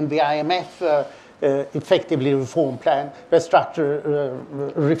say, in the IMF effectively reform plan, the structure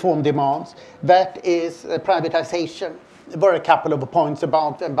reform demands, that is privatization. There were a couple of points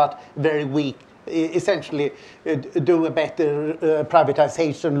about them, but very weak. Essentially, do a better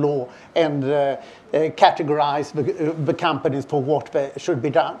privatization law and categorize the companies for what should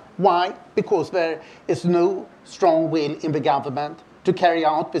be done. Why? Because there is no strong will in the government to carry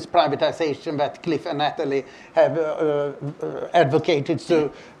out this privatization that Cliff and Natalie have advocated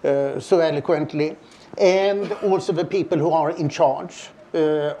so eloquently, and also the people who are in charge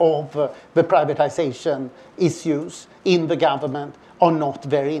of the privatization issues in the government are not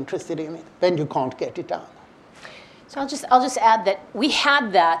very interested in it. Then you can't get it done. So I'll just add that we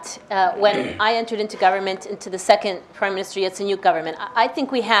had that when I entered into government, into the second Prime Minister Yatsenyuk government. I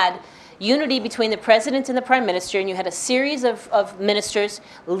think we had unity between the president and the prime minister, and you had a series of ministers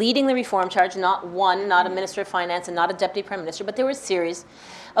leading the reform charge, not one, not a minister of finance and not a deputy prime minister, but there were a series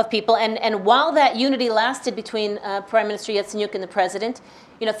of people. And while that unity lasted between Prime Minister Yatsenyuk and the president,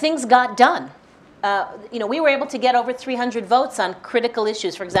 things got done. We were able to get over 300 votes on critical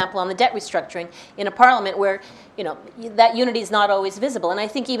issues, for example, on the debt restructuring in a parliament where, that unity is not always visible. And I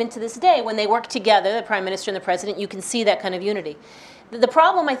think even to this day, when they work together, the prime minister and the president, you can see that kind of unity. The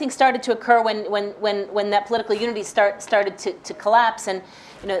problem, I think, started to occur when that political unity started to collapse, and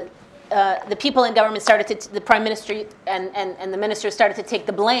the people in government the prime minister and the ministers started to take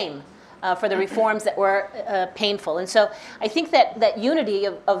the blame for the reforms that were painful. And so I think that unity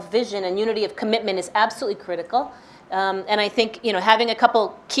of vision and unity of commitment is absolutely critical. And I think having a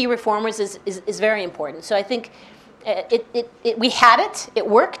couple key reformers is very important. So I think we had it. It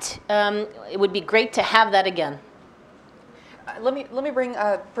worked. It would be great to have that again. Let me bring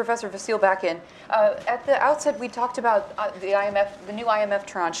Professor Vasil back in. At the outset, we talked about the new IMF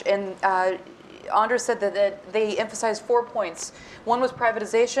tranche, and Anders said that they emphasized 4 points. One was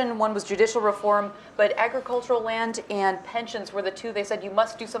privatization, one was judicial reform, but agricultural land and pensions were the two. They said you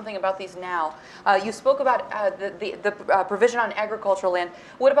must do something about these now. You spoke about the provision on agricultural land.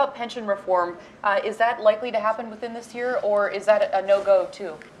 What about pension reform? Is that likely to happen within this year, or is that a no-go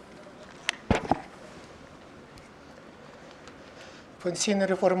too? Пенсійна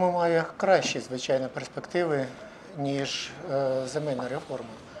реформа має кращі, звичайно, перспективи, ніж земельна реформа.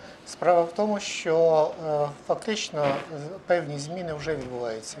 Справа в тому, що фактично певні зміни вже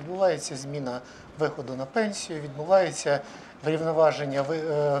відбуваються. Відбувається зміна виходу на пенсію, відбувається врівноваження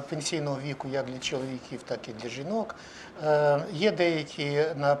пенсійного віку як для чоловіків, так і для жінок. Є деякі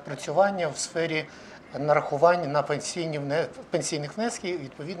напрацювання в сфері нарахування на пенсійних внесків і,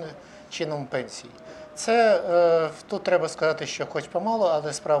 відповідно, чином пенсії. Це, тут треба сказати, що хоч помало,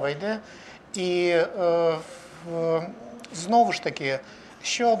 але справа йде. І знову ж таки,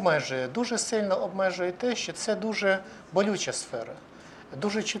 що обмежує? Дуже сильно обмежує те, що це дуже болюча сфера,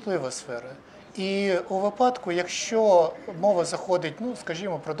 дуже чутлива сфера. І у випадку, якщо мова заходить, ну,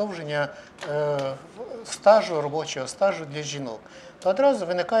 скажімо, продовження стажу, робочого стажу для жінок, то одразу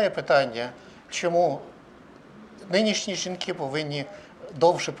виникає питання, чому нинішні жінки повинні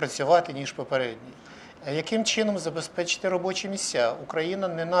довше працювати, ніж попередні. Яким чином забезпечити робочі місця? Україна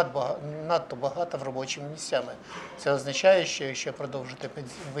не надто багата в робочими місцями. Це означає, що якщо продовжити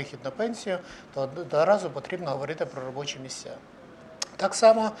вихід на пенсію, то одразу потрібно говорити про робочі місця. Так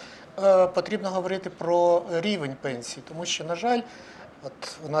само потрібно говорити про рівень пенсії, тому що, на жаль,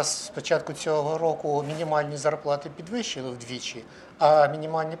 от у нас з початку цього року мінімальні зарплати підвищили вдвічі, а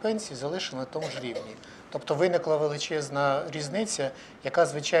мінімальні пенсії залишили на тому ж рівні. Тобто виникла величезна різниця, яка,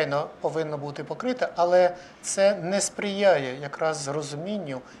 звичайно, повинна бути покрита, але це не сприяє якраз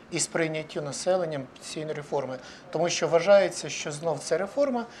розумінню і сприйняттю населенням пенсійної реформи. Тому що вважається, що знов це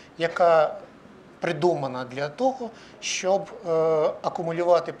реформа, яка придумана для того, щоб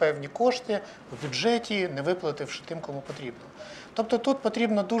акумулювати певні кошти в бюджеті, не виплативши тим, кому потрібно. Тобто тут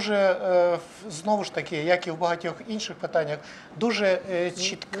потрібно дуже, знову ж таки, як і в багатьох інших питаннях, дуже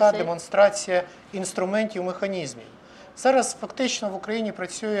чітка демонстрація інструментів, механізмів. Зараз фактично в Україні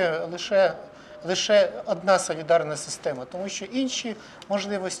працює лише одна солідарна система, тому що інші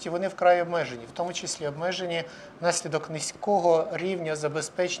можливості вони вкрай обмежені, в тому числі обмежені внаслідок низького рівня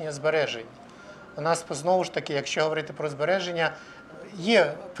забезпечення збережень. У нас, знову ж таки, якщо говорити про збереження,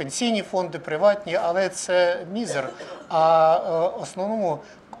 є пенсійні фонди, приватні, але це мізер, а в основному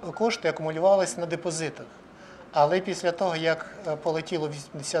кошти акумулювалися на депозитах. Але після того, як полетіло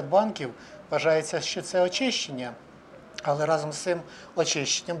 80 банків, вважається, що це очищення. Але разом з цим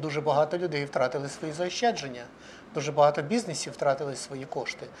очищенням дуже багато людей втратили свої заощадження, дуже багато бізнесів втратили свої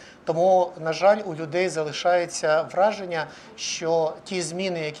кошти. Тому, на жаль, у людей залишається враження, що ті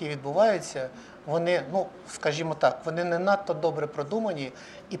зміни, які відбуваються, вони, ну, скажімо так, вони не надто добре продумані,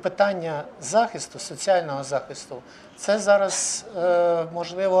 і питання захисту, соціального захисту, це зараз,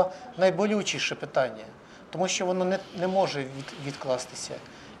 можливо, найболючіше питання, тому що воно не може відкластися.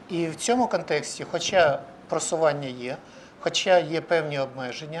 І в цьому контексті, хоча просування є, хоча є певні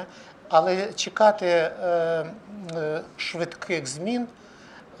обмеження, але чекати швидких змін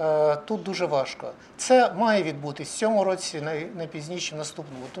тут дуже важко. Це має відбутись в цьому році, найпізніше в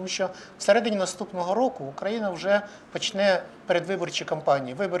наступному, тому що всередині наступного року Україна вже почне передвиборчі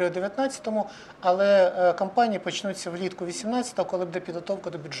кампанії. Вибори у 2019-му, але кампанії почнуться влітку 2018-го, коли буде підготовка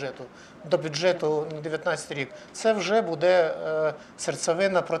до бюджету на 2019 рік. Це вже буде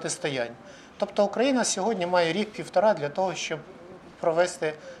серцевина протистоянь. Тобто Україна сьогодні має рік-півтора для того, щоб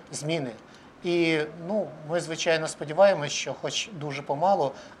провести зміни. І ми, звичайно, сподіваємося, що хоч дуже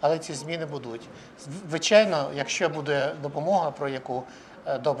помалу, але ці зміни будуть. Звичайно, якщо буде допомога, про яку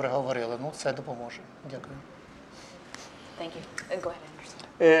добре говорили, це допоможе. Дякую. Thank you. Go ahead,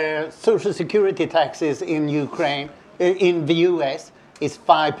 Anderson. Social security taxes in Ukraine, in the US, is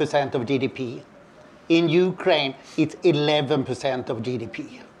 5% of GDP. In Ukraine, it's 11% of GDP.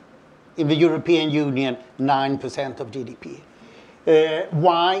 In the European Union, 9% of GDP.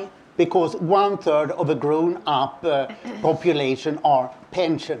 Why? Because 1/3 of the grown-up population are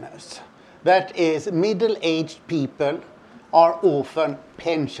pensioners. That is, middle-aged people are often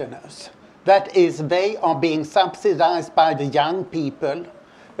pensioners. That is, they are being subsidized by the young people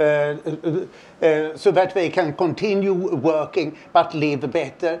so that they can continue working but live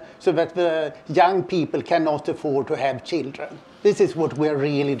better, so that the young people cannot afford to have children. This is what we're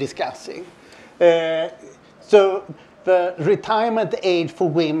really discussing. The retirement age for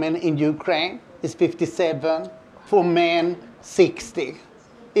women in Ukraine is 57, for men 60.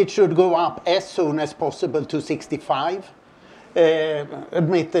 It should go up as soon as possible to 65.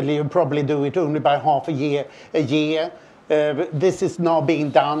 Admittedly, you probably do it only by half a year. This is now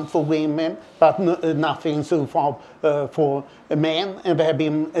being done for women, but nothing so far for men. And there have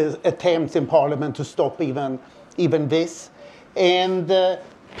been attempts in Parliament to stop even this. And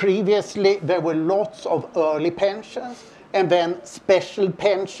previously, there were lots of early pensions and then special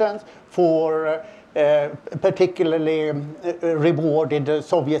pensions for particularly rewarded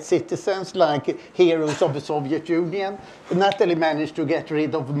Soviet citizens like heroes of the Soviet Union. Natalie managed to get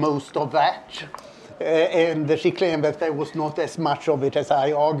rid of most of that. And she claimed that there was not as much of it as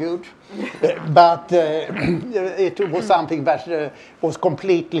I argued. But it was something that was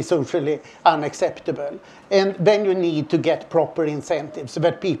completely socially unacceptable. And then you need to get proper incentives so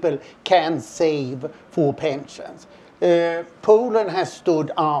that people can save for pensions. Poland has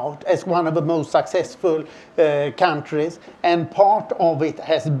stood out as one of the most successful countries, and part of it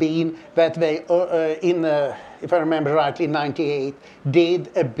has been that they, if I remember rightly, in '98, did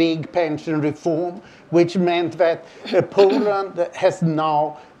a big pension reform, which meant that Poland has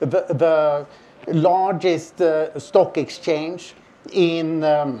now the largest stock exchange in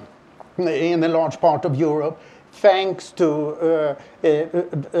a large part of Europe, thanks to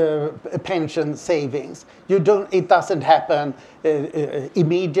pension savings. It doesn't happen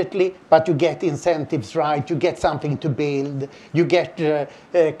immediately, but you get incentives right, you get something to build, you get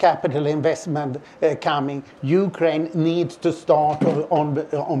capital investment coming. Ukraine needs to start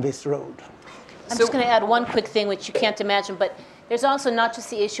on this road. I'm just going to add one quick thing, which you can't imagine, but there's also not just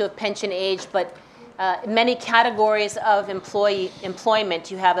the issue of pension age, but many categories of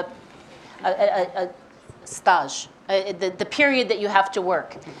employment. You have a stage, the period that you have to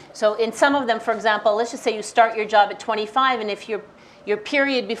work. So in some of them, for example, let's just say you start your job at 25, and if your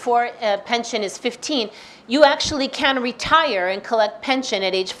period before pension is 15, you actually can retire and collect pension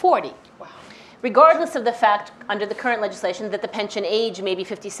at age 40. Wow. Regardless of the fact, under the current legislation, that the pension age may be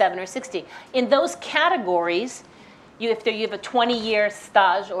 57 or 60. In those categories, if you have a 20-year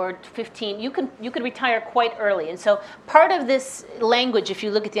stage or 15, you could retire quite early. And so part of this language, if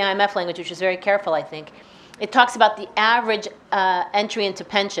you look at the IMF language, which is very careful, I think, it talks about the average entry into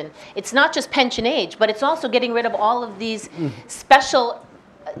pension. It's not just pension age, but it's also getting rid of all of these special,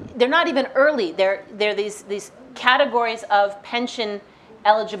 they're not even early, they're these categories of pension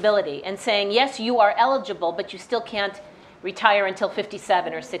eligibility, and saying, yes, you are eligible, but you still can't retire until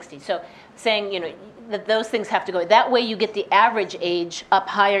 57 or 60. So saying, that those things have to go. That way you get the average age up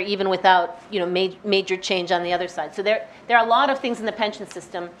higher, even without, major change on the other side. So there are a lot of things in the pension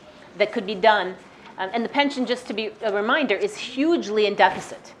system that could be done. And the pension, just to be a reminder, is hugely in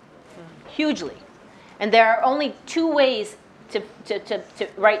deficit, hugely. And there are only two ways to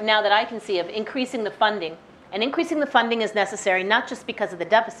right now that I can see of increasing the funding. And increasing the funding is necessary not just because of the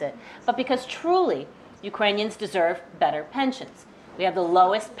deficit, but because truly Ukrainians deserve better pensions. We have the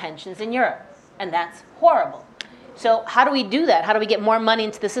lowest pensions in Europe, and that's horrible. So how do we do that? How do we get more money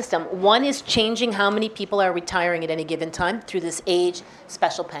into the system? One is changing how many people are retiring at any given time through this age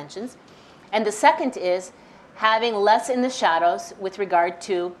special pensions. And the second is having less in the shadows with regard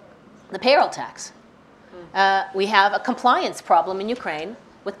to the payroll tax. We have a compliance problem in Ukraine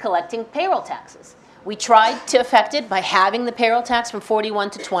with collecting payroll taxes. We tried to affect it by having the payroll tax from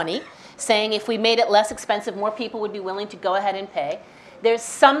 41 to 20, saying if we made it less expensive, more people would be willing to go ahead and pay. There's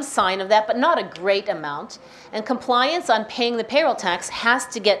some sign of that, but not a great amount. And compliance on paying the payroll tax has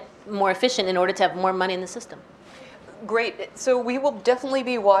to get more efficient in order to have more money in the system. Great. So we will definitely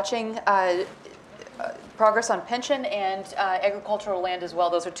be watching progress on pension and agricultural land as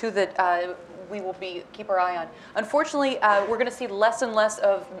well. Those are two that we will keep our eye on. Unfortunately, we're going to see less and less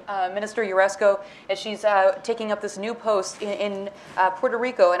of Minister Yurevsko as she's taking up this new post in Puerto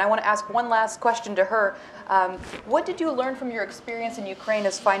Rico. And I want to ask one last question to her. What did you learn from your experience in Ukraine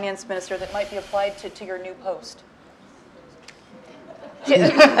as finance minister that might be applied to your new post?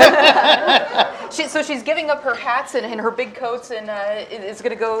 So she's giving up her hats and her big coats and is going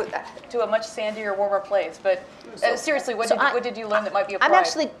to go to a much sandier, warmer place. But seriously, what did you learn that might be applied? I'm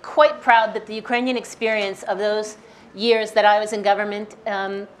actually quite proud that the Ukrainian experience of those years that I was in government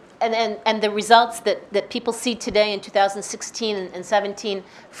and the results that people see today in 2016 and 17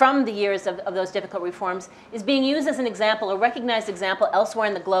 from the years of those difficult reforms is being used as an example, a recognized example elsewhere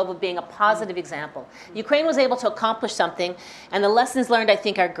in the globe of being a positive example. Ukraine was able to accomplish something, and the lessons learned, I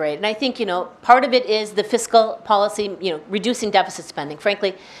think, are great. And I think, part of it is the fiscal policy, reducing deficit spending.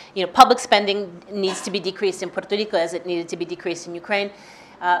 Frankly, public spending needs to be decreased in Puerto Rico as it needed to be decreased in Ukraine.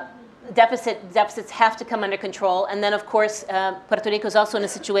 Deficits have to come under control. And then, of course, Puerto Rico is also in a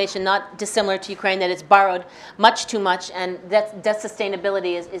situation not dissimilar to Ukraine, that it's borrowed much too much, and debt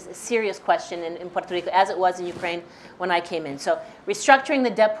sustainability is a serious question in Puerto Rico, as it was in Ukraine when I came in. So restructuring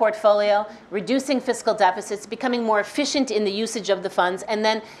the debt portfolio, reducing fiscal deficits, becoming more efficient in the usage of the funds, and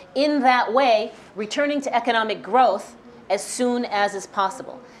then in that way, returning to economic growth as soon as is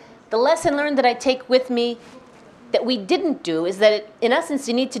possible. The lesson learned that I take with me that we didn't do is that, in essence,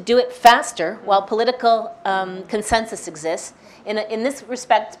 you need to do it faster while political consensus exists. In this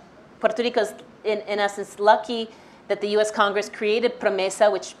respect, Puerto Rico is, in essence, lucky that the U.S. Congress created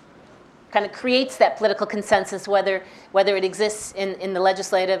PROMESA, which kind of creates that political consensus, whether it exists in the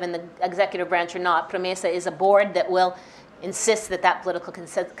legislative and the executive branch or not. PROMESA is a board that will insist that political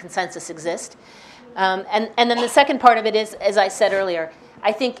consensus exists. And then the second part of it is, as I said earlier,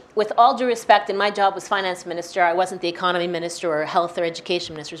 I think, with all due respect, and my job was finance minister, I wasn't the economy minister or health or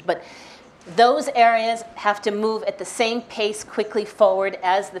education ministers, but those areas have to move at the same pace quickly forward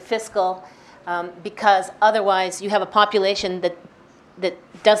as the fiscal, because otherwise you have a population that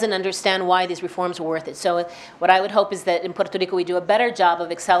doesn't understand why these reforms are worth it. So what I would hope is that in Puerto Rico we do a better job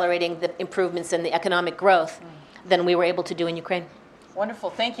of accelerating the improvements in the economic growth than we were able to do in Ukraine. Wonderful,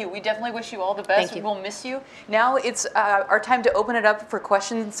 thank you. We definitely wish you all the best. Thank you. We'll miss you. Now it's our time to open it up for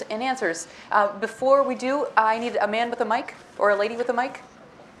questions and answers. Before we do, I need a man with a mic or a lady with a mic.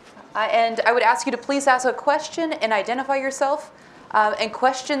 And I would ask you to please ask a question and identify yourself. And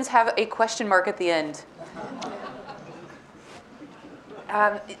questions have a question mark at the end.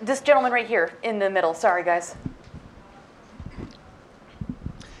 This gentleman right here in the middle. Sorry, guys.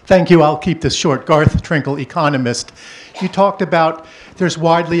 Thank you. I'll keep this short. Garth Trinkle, economist. You talked about there's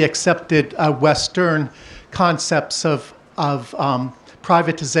widely accepted Western concepts of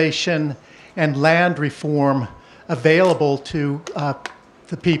privatization and land reform available to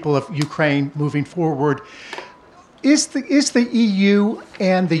the people of Ukraine moving forward. Is the EU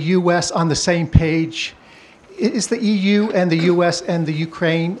and the U.S. on the same page? Is the EU and the U.S. and the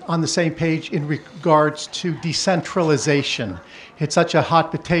Ukraine on the same page in regards to decentralization? It's such a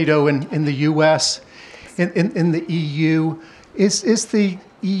hot potato in the U.S., in the EU. Is the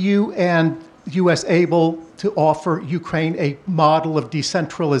EU and U.S. able to offer Ukraine a model of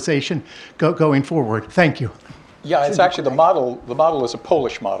decentralization going forward? Thank you. Yeah, it's actually the model. The model is a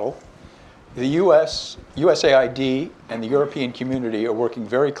Polish model. The U.S., USAID, and the European community are working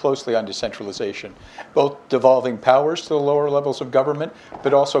very closely on decentralization, both devolving powers to the lower levels of government,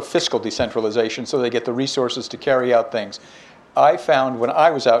 but also fiscal decentralization so they get the resources to carry out things. I found when I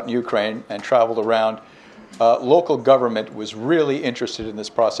was out in Ukraine and traveled around, local government was really interested in this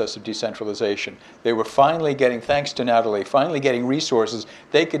process of decentralization. They were finally getting, thanks to Natalie, finally getting resources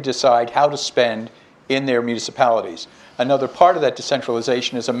they could decide how to spend in their municipalities. Another part of that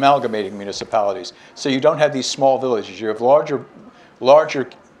decentralization is amalgamating municipalities. So you don't have these small villages. You have larger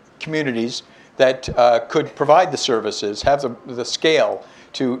communities that could provide the services, have the scale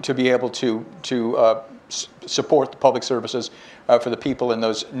to be able to support the public services for the people in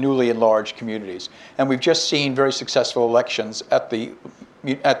those newly enlarged communities. And we've just seen very successful elections at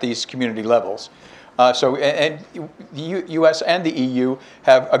these community levels. And the U.S. and the EU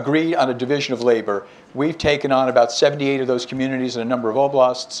have agreed on a division of labor. We've taken on about 78 of those communities in a number of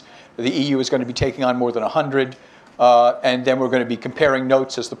oblasts. The EU is going to be taking on more than 100, and then we're going to be comparing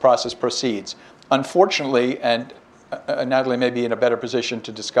notes as the process proceeds. Unfortunately, and Natalie may be in a better position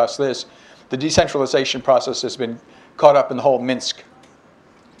to discuss this, the decentralization process has been caught up in the whole Minsk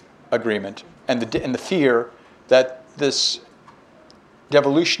agreement and the fear that this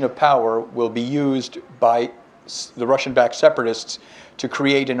devolution of power will be used by the Russian-backed separatists to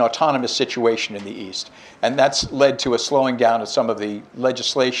create an autonomous situation in the East. And that's led to a slowing down of some of the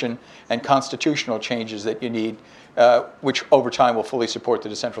legislation and constitutional changes that you need, which over time will fully support the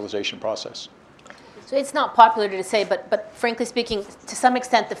decentralization process. So it's not popular to say, but frankly speaking, to some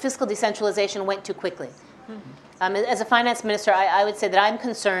extent, the fiscal decentralization went too quickly. As a finance minister, I would say that I'm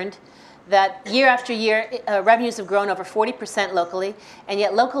concerned that year after year, revenues have grown over 40% locally, and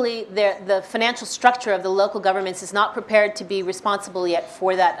yet locally, the financial structure of the local governments is not prepared to be responsible yet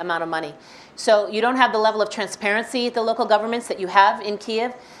for that amount of money. So you don't have the level of transparency at the local governments that you have in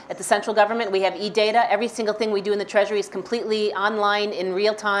Kiev. At the central government, we have e-data. Every single thing we do in the Treasury is completely online, in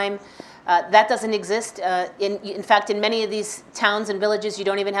real time. That doesn't exist. In fact, in many of these towns and villages, you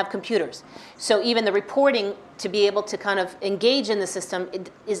don't even have computers. So even the reporting to be able to kind of engage in the system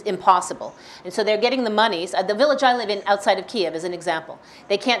is impossible. And so they're getting the monies. The village I live in outside of Kiev is an example.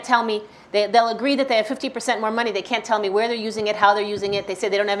 They can't tell me, they'll agree that they have 50% more money. They can't tell me where they're using it, how they're using it. They say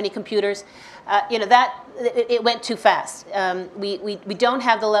they don't have any computers. It went too fast. We don't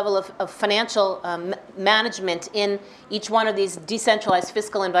have the level of financial management in each one of these decentralized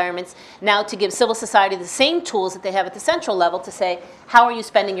fiscal environments now to give civil society the same tools that they have at the central level to say, how are you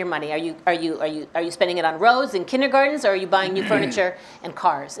spending your money? Are you spending it on roads and kindergartens, or are you buying new furniture and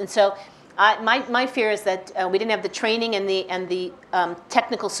cars? And so my fear is that we didn't have the training and the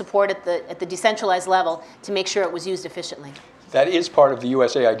technical support at the decentralized level to make sure it was used efficiently. That is part of the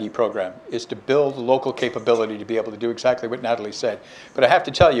USAID program, is to build local capability to be able to do exactly what Natalie said. But I have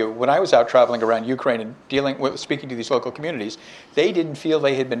to tell you, when I was out traveling around Ukraine and speaking to these local communities, they didn't feel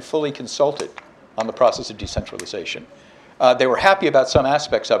they had been fully consulted on the process of decentralization. They were happy about some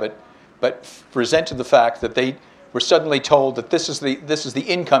aspects of it, but resented the fact that they were suddenly told that this is the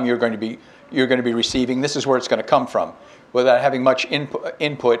income you're going to be receiving, this is where it's going to come from, without having much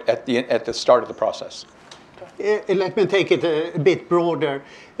input at the start of the process. let me take it a bit broader.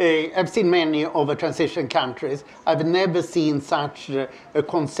 I've seen many of the transition countries. I've never seen such a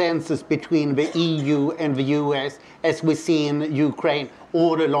consensus between the EU and the US as we see in Ukraine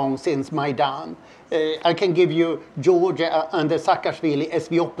all along since Maidan. I can give you Georgia under Saakashvili as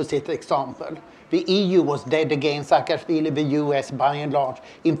the opposite example. The EU was dead against Saakashvili, the US by and large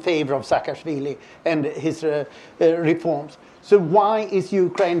in favor of Saakashvili and his reforms. So why is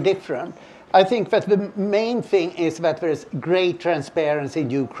Ukraine different? I think that the main thing is that there is great transparency in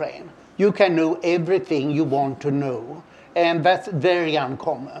Ukraine. You can know everything you want to know, and that's very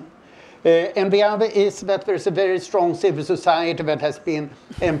uncommon. And the other is that there's a very strong civil society that has been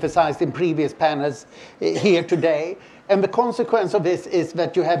emphasized in previous panels here today. And the consequence of this is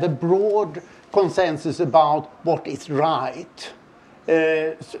that you have a broad consensus about what is right.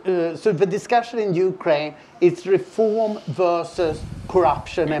 So the discussion in Ukraine is reform versus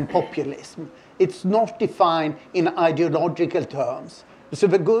corruption and populism. It's not defined in ideological terms. So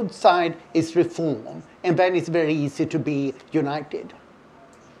the good side is reform, and then it's very easy to be united.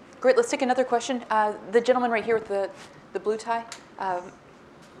 Great, let's take another question. The gentleman right here with the blue tie,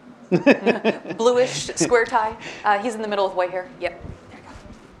 bluish square tie. He's in the middle with white hair. Yep.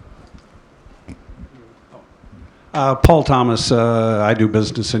 Paul Thomas, I do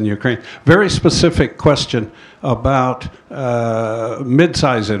business in Ukraine. Very specific question about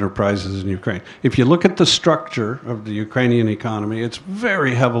mid-sized enterprises in Ukraine. If you look at the structure of the Ukrainian economy, it's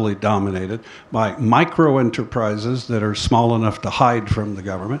very heavily dominated by micro enterprises that are small enough to hide from the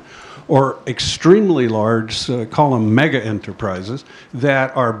government, or extremely large, call them mega enterprises,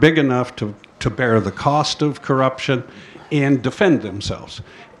 that are big enough to bear the cost of corruption and defend themselves.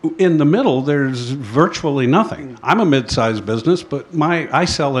 In the middle, there's virtually nothing. I'm a mid-sized business, but I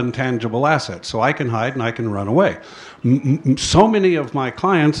sell intangible assets, so I can hide and I can run away. So many of my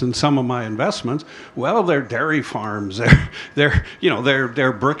clients and some of my investments, well, they're dairy farms,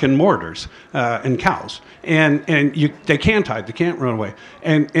 they're brick and mortars and cows, and they can't hide, they can't run away,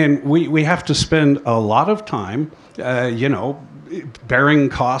 and we have to spend a lot of time, bearing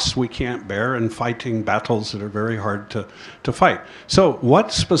costs we can't bear and fighting battles that are very hard to fight. So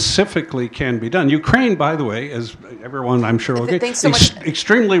what specifically can be done? Ukraine, by the way, as everyone I'm sure will agree, Thanks so much.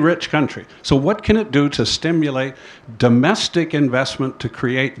 Extremely rich country. So what can it do to stimulate domestic investment to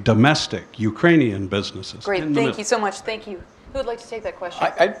create domestic Ukrainian businesses? Great, thank you so much. Thank you. Who would like to take that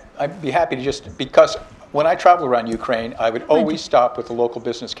question? I'd be happy to because when I travel around Ukraine, I would always stop with the local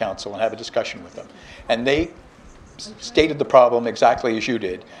business council and have a discussion with them. And they stated the problem exactly as you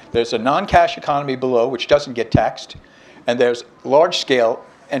did. There's a non-cash economy below, which doesn't get taxed, and there's large-scale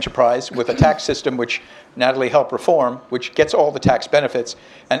enterprise with a tax system which Natalie helped reform, which gets all the tax benefits,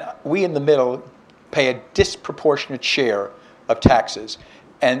 and we in the middle pay a disproportionate share of taxes.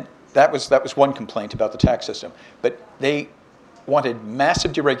 And that was one complaint about the tax system. But they wanted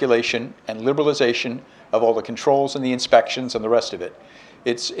massive deregulation and liberalization of all the controls and the inspections and the rest of it.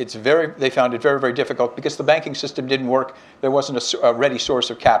 They found it very, very difficult because the banking system didn't work. There wasn't a ready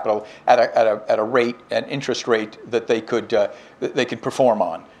source of capital at a rate, an interest rate that they could perform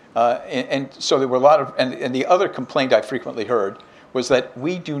on. And so there were a lot of, and the other complaint I frequently heard was that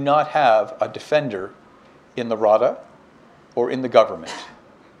we do not have a defender in the Rada or in the government.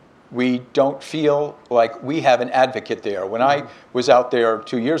 We don't feel like we have an advocate there. When I was out there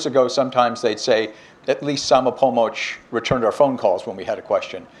 2 years ago, sometimes they'd say, at least Sama Pomoc returned our phone calls when we had a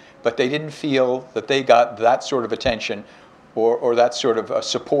question. But they didn't feel that they got that sort of attention or that sort of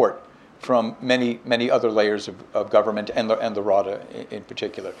support from many, many other layers of government and the Rada in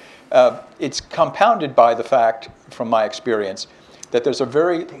particular. It's compounded by the fact, from my experience, that there's a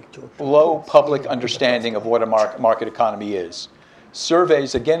very low public understanding of what a market economy is.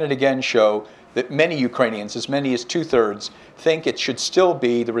 Surveys again and again show that many Ukrainians, as many as 2/3, think it should still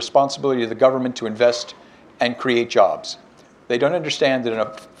be the responsibility of the government to invest and create jobs. They don't understand that in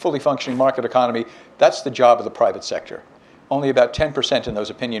a fully functioning market economy, that's the job of the private sector. Only about 10% in those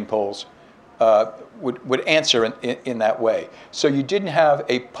opinion polls would answer in that way. So you didn't have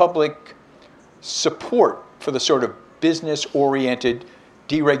a public support for the sort of business-oriented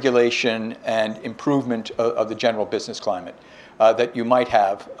deregulation and improvement of the general business climate that you might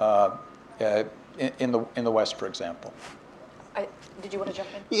have in the West, for example. Did you want to jump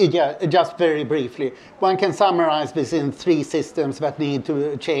in? Yeah, just very briefly. One can summarize this in 3 systems that need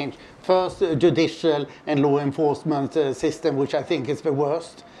to change. First, judicial and law enforcement system, which I think is the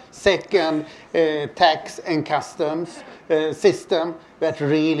worst. Second, tax and customs system that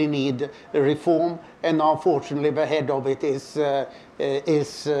really need reform. And now, fortunately, the head of it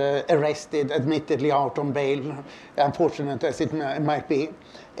is arrested, admittedly out on bail, unfortunate as it might be.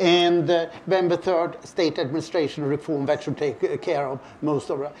 And then the third, state administration reform that should take care of most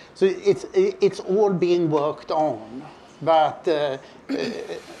of it. So it's all being worked on, but the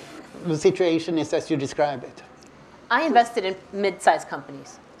situation is as you describe it. I invested in mid-sized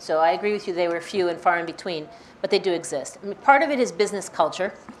companies, so I agree with you. They were few and far in between, but they do exist. I mean, part of it is business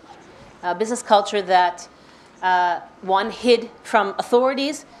culture that one hid from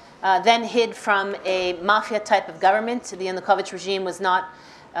authorities, then hid from a mafia type of government. The Yanukovych regime was not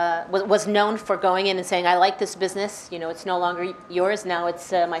was known for going in and saying, "I like this business. You know, it's no longer yours. Now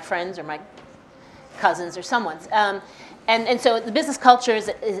it's my friends or my cousins or someone's." And so the business culture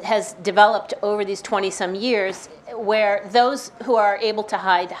has developed over these 20-some years, where those who are able to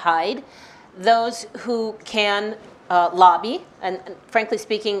hide, those who can lobby, and frankly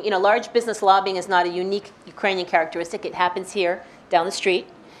speaking, you know, large business lobbying is not a unique Ukrainian characteristic. It happens here down the street.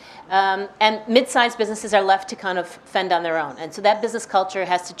 And mid-sized businesses are left to kind of fend on their own. And so that business culture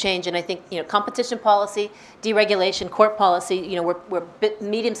has to change. And I think, you know, competition policy, deregulation, court policy, you know, where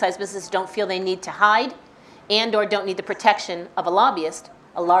medium-sized businesses don't feel they need to hide and or don't need the protection of a lobbyist,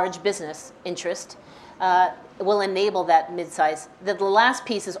 a large business interest, will enable that mid-size. The last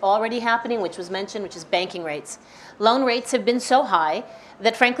piece is already happening, which was mentioned, which is banking rates. Loan rates have been so high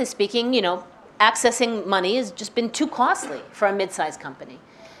that, frankly speaking, you know, accessing money has just been too costly for a mid-sized company.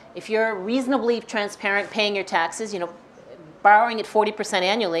 If you're reasonably transparent, paying your taxes, you know, borrowing at 40%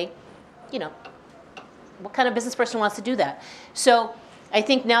 annually, you know, what kind of business person wants to do that? So I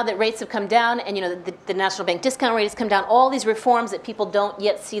think now that rates have come down and, you know, the national bank discount rate has come down, all these reforms that people don't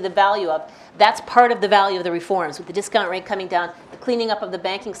yet see the value of, that's part of the value of the reforms, with the discount rate coming down, the cleaning up of the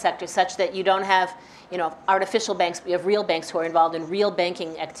banking sector such that you don't have, you know, artificial banks, we have real banks who are involved in real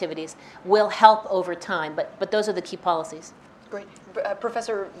banking activities, will help over time. But those are the key policies. Great.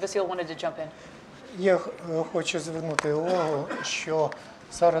 Professor Vasil wanted to jump in. Я хочу звернути увагу, що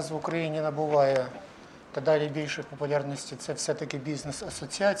зараз в Україні набуває та далі більшої популярності це все-таки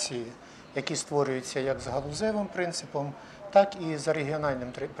бізнес-асоціації, які створюються як за галузевим принципом, так і за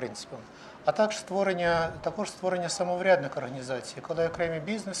регіональним принципом. А також створення самоврядних організацій, коли окремі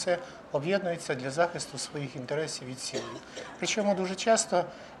бізнеси об'єднуються для захисту своїх інтересів від силі. Причому дуже часто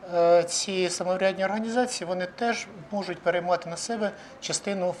ці самоврядні організації, вони теж можуть переймати на себе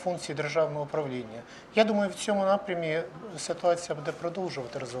частину функцій державного управління. Я думаю, в цьому напрямі ситуація буде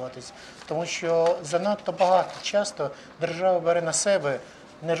продовжувати розвиватися, тому що занадто багато часто держава бере на себе,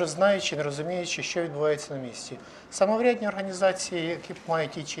 не знаючи, не розуміючи, що відбувається на місці. Самоврядні організації, які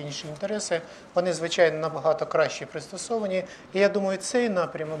мають ті чи інші інтереси, вони, звичайно, набагато краще пристосовані. І я думаю, цей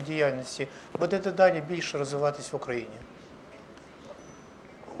напрямок діяльності буде дедалі більше розвиватись в Україні.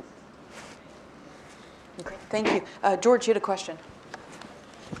 Okay, thank you. George, you had a question.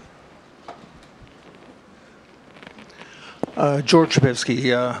 George Chabivsky,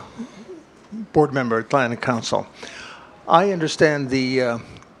 board member at Atlantic Council. I understand the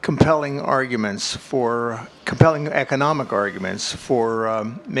compelling economic arguments for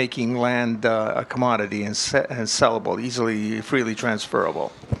making land a commodity and sellable, easily, freely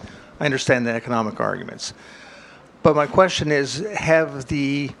transferable. I understand the economic arguments. But my question is, have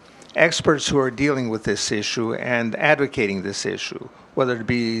the experts who are dealing with this issue and advocating this issue, whether it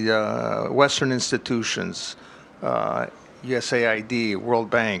be Western institutions, USAID, World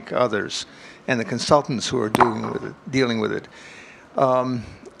Bank, others, and the consultants who are dealing with it,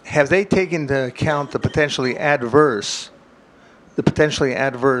 have they taken into account the potentially adverse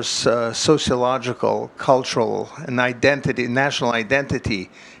sociological, cultural, and national identity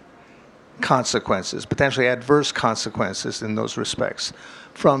consequences, potentially adverse consequences in those respects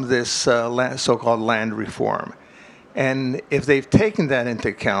from this so-called land reform? And if they've taken that into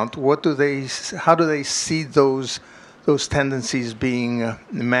account, how do they see those tendencies being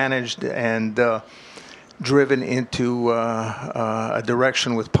managed and driven into a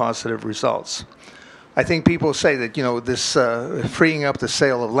direction with positive results? I think people say that, you know, this freeing up the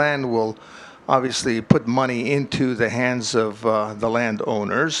sale of land will obviously put money into the hands of the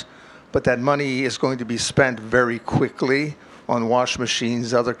landowners, but that money is going to be spent very quickly on wash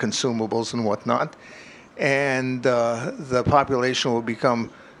machines, other consumables and whatnot, and the population will become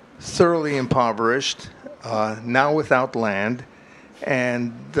thoroughly impoverished, now without land,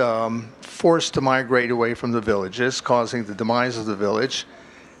 and forced to migrate away from the villages, causing the demise of the village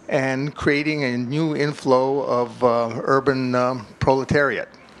and creating a new inflow of urban proletariat.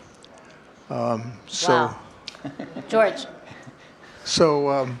 Wow. George.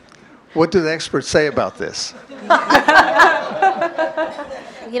 So, what do the experts say about this?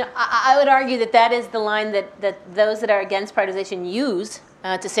 You know, I would argue that that is the line that those that are against privatization use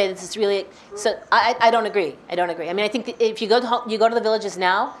to say that this is really. So I don't agree. I don't agree. I mean, I think that if you go to the villages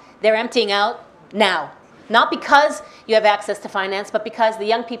now, they're emptying out now, not because you have access to finance, but because the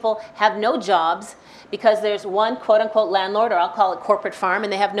young people have no jobs, because there's one quote unquote landlord, or I'll call it corporate farm,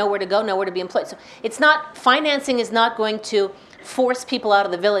 and they have nowhere to go, nowhere to be employed. So it's not, financing is not going to force people out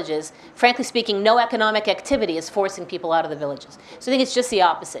of the villages. Frankly speaking, no economic activity is forcing people out of the villages. So I think it's just the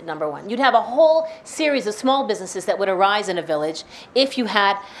opposite, number one. You'd have a whole series of small businesses that would arise in a village if you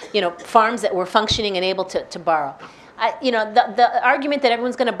had, you know, farms that were functioning and able to borrow. You know, the argument that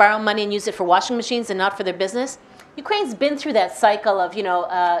everyone's going to borrow money and use it for washing machines and not for their business, Ukraine's been through that cycle of, you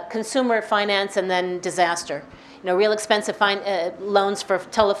know, consumer finance and then disaster. You know, real expensive loans for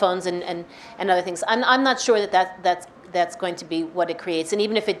telephones and other things. I'm not sure that's going to be what it creates. And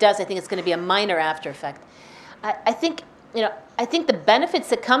even if it does, I think it's going to be a minor after effect. I think, you know, I think the benefits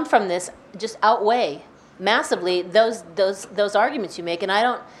that come from this just outweigh massively those arguments you make. And I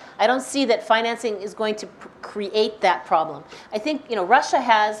don't see that financing is going to create that problem. I think, you know, Russia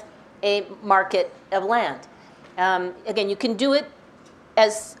has a market of land. Again, you can do it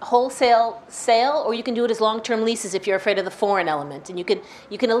as wholesale sale, or you can do it as long-term leases if you're afraid of the foreign element. And you can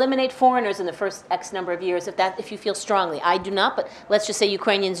eliminate foreigners in the first X number of years if you feel strongly. I do not, but let's just say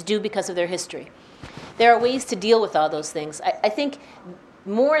Ukrainians do because of their history. There are ways to deal with all those things. I think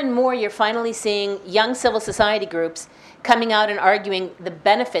more and more you're finally seeing young civil society groups coming out and arguing the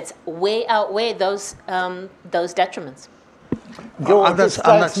benefits outweigh those detriments. George, it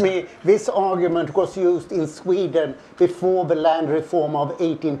strikes me this argument was used in Sweden before the land reform of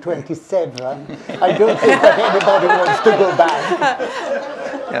 1827. I don't think that anybody wants to go back.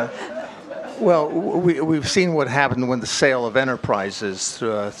 Yeah. Well, we've seen what happened when the sale of enterprises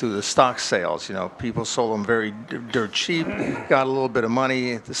through the stock sales. You know, people sold them very dirt cheap, got a little bit of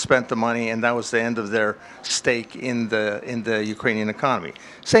money, spent the money, and that was the end of their stake in the Ukrainian economy.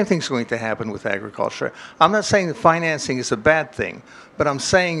 Same thing's going to happen with agriculture. I'm not saying that financing is a bad thing, but I'm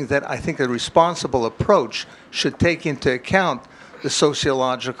saying that I think a responsible approach should take into account the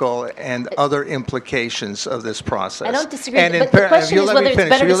sociological and other implications of this process. I don't disagree, but the question is whether it's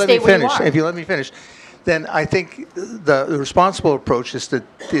better to stay where you are. If you let me finish, then I think the responsible approach is to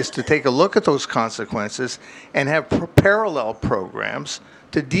take a look at those consequences and have parallel programs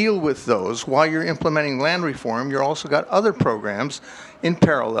to deal with those. While you're implementing land reform, you've also got other programs in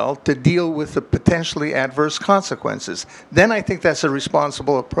parallel to deal with the potentially adverse consequences. Then I think that's a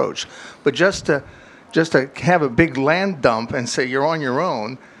responsible approach. But just to have a big land dump and say you're on your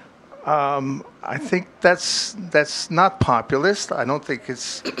own, I think that's not populist. I don't think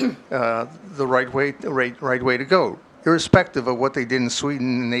it's the right way to go. Irrespective of what they did in Sweden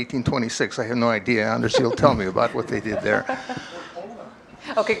in 1826, I have no idea. Anders, you'll tell me about what they did there.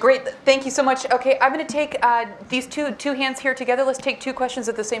 Okay, great. Thank you so much. Okay, I'm going to take these two hands here together. Let's take two questions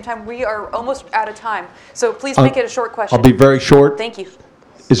at the same time. We are almost out of time, so please make it a short question. I'll be very short. Thank you.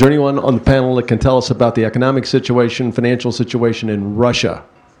 Is there anyone on the panel that can tell us about the economic situation, financial situation in Russia?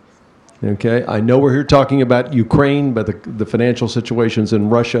 Okay, I know we're here talking about Ukraine, but the financial situations in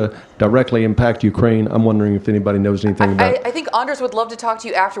Russia directly impact Ukraine. I'm wondering if anybody knows anything about it. I think Anders would love to talk to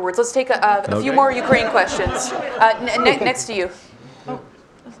you afterwards. Let's take a few more Ukraine questions. Next to you.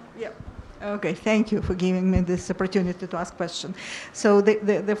 Okay, thank you for giving me this opportunity to ask question. So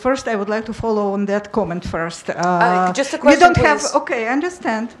the first, I would like to follow on that comment first. Just a question, you don't please. have, okay, I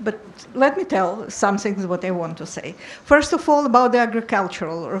understand, but let me tell some things what I want to say. First of all, about the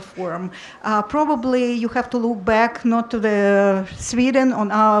agricultural reform. Probably you have to look back not to the Sweden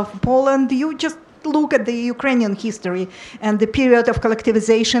or Poland. You just look at the Ukrainian history and the period of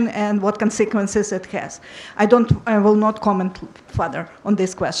collectivization and what consequences it has. I will not comment further on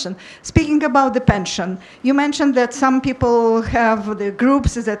this question. Speaking about the pension, you mentioned that some people have the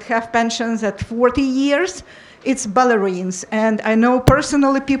groups that have pensions at 40 years. It's ballerines, and I know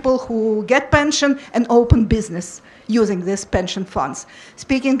personally people who get pension and open business using these pension funds.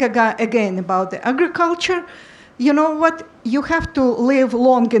 Speaking again about the agriculture, you know what? You have to live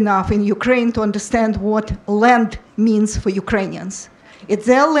long enough in Ukraine to understand what land means for Ukrainians. It's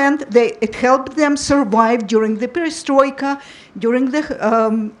their land. It helped them survive during the perestroika, during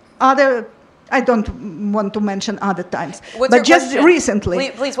the other, I don't want to mention other times. What's your question?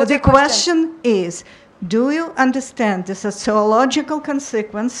 Recently. Please, what's the your question? question is, do you understand the sociological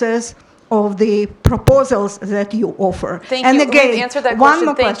consequences of the proposals that you offer? Thank and you. again, We've answered that one question.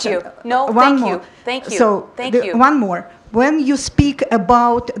 more Thank question. you. No, one thank more. you. Thank you. So thank you. One more. when you speak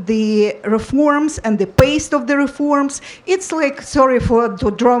about the reforms and the pace of the reforms, it's like, sorry for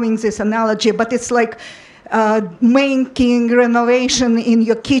drawing this analogy, but it's like making renovation in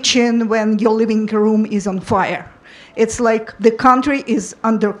your kitchen when your living room is on fire. It's like the country is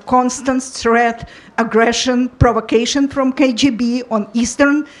under constant threat, aggression, provocation from KGB on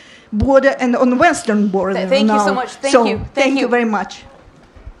eastern border and on western border. Thank you so much. Thank you very much.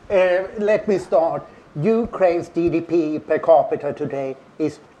 Let me start. Ukraine's GDP per capita today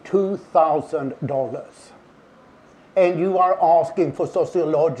is $2,000. And you are asking for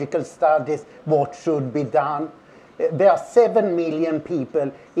sociological studies, what should be done. There are 7 million people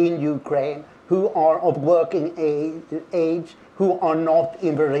in Ukraine who are of working age, who are not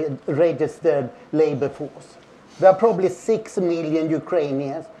in the registered labor force. There are probably 6 million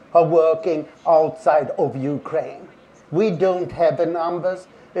Ukrainians who are working outside of Ukraine. We don't have the numbers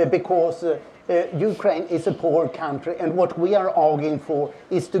because Ukraine is a poor country, and what we are arguing for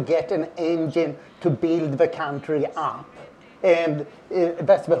is to get an engine to build the country up. And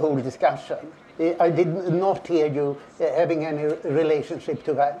that's the whole discussion. I did not hear you having any relationship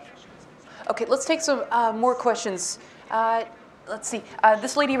to that. Okay, let's take some more questions. Let's see.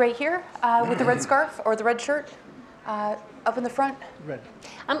 This lady right here with the red scarf or the red shirt up in the front. Red.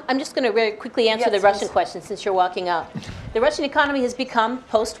 I'm just going to very quickly answer the Russian question since you're walking out. The Russian economy has become,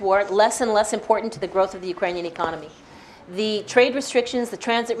 post-war, less and less important to the growth of the Ukrainian economy. The trade restrictions, the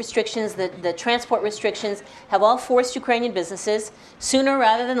transit restrictions, the transport restrictions have all forced Ukrainian businesses, sooner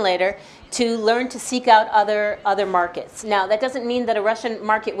rather than later, to learn to seek out other markets. Now, that doesn't mean that a Russian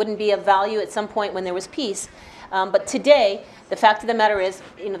market wouldn't be of value at some point when there was peace. But today, the fact of the matter is,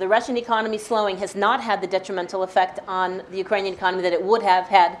 the Russian economy slowing has not had the detrimental effect on the Ukrainian economy that it would have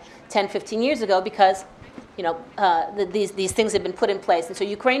had 10, 15 years ago because, these things have been put in place. And so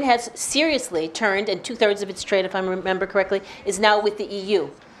Ukraine has seriously turned, and 2/3 of its trade, if I remember correctly, is now with the EU.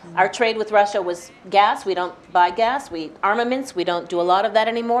 Our trade with Russia was gas. We don't buy gas. Armaments. We don't do a lot of that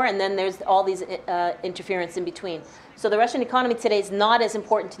anymore. And then there's all these interference in between. So the Russian economy today is not as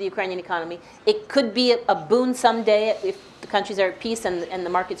important to the Ukrainian economy. It could be a boon someday if the countries are at peace and the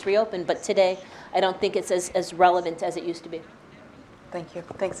markets reopen. But today, I don't think it's as relevant as it used to be. Thank you.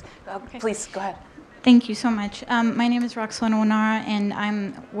 Thanks. Please, go ahead. Thank you so much. My name is Roxana Onara, and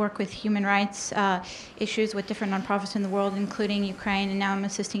I work with human rights issues with different nonprofits in the world, including Ukraine, and now I'm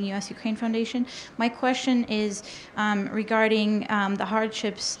assisting U.S.-Ukraine Foundation. My question is regarding the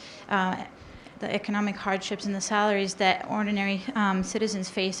hardships, the economic hardships and the salaries that ordinary citizens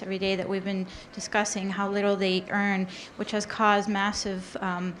face every day that we've been discussing, how little they earn, which has caused massive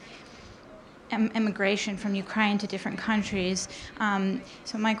immigration from Ukraine to different countries.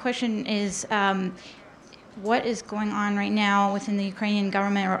 So my question is, what is going on right now within the Ukrainian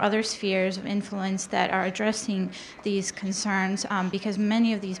government or other spheres of influence that are addressing these concerns? Because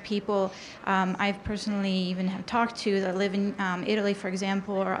many of these people I've personally even have talked to that live in Italy, for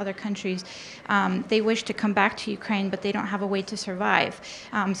example, or other countries, they wish to come back to Ukraine, but they don't have a way to survive.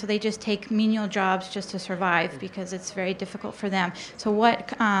 So they just take menial jobs just to survive because it's very difficult for them. So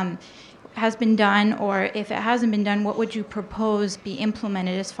what has been done, or if it hasn't been done, what would you propose be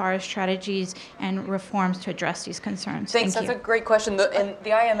implemented as far as strategies and reforms to address these concerns? Thanks. That's a great question. And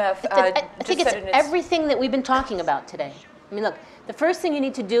the IMF I think it's everything that we've been talking about today. I mean, look, the first thing you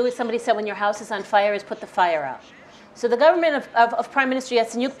need to do is, somebody said, when your house is on fire, is put the fire out. So the government of Prime Minister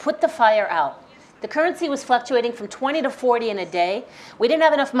Yatsenyuk put the fire out. The currency was fluctuating from 20 to 40 in a day. We didn't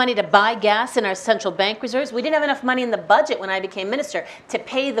have enough money to buy gas in our central bank reserves. We didn't have enough money in the budget when I became minister to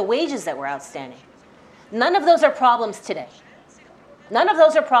pay the wages that were outstanding. None of those are problems today. None of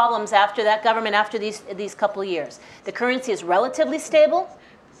those are problems after that government, after these couple of years. The currency is relatively stable.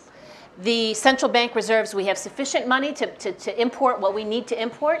 The central bank reserves, we have sufficient money to import what we need to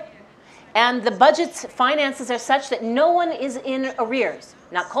import. And the budget's finances are such that no one is in arrears.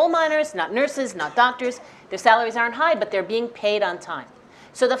 Not coal miners, not nurses, not doctors. Their salaries aren't high, but they're being paid on time.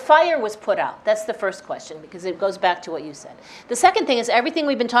 So the fire was put out. That's the first question, because it goes back to what you said. The second thing is everything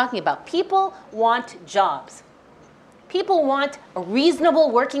we've been talking about. People want jobs. People want a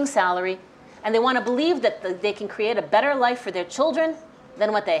reasonable working salary, and they want to believe that they can create a better life for their children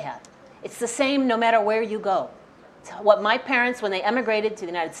than what they had. It's the same no matter where you go. It's what my parents, when they emigrated to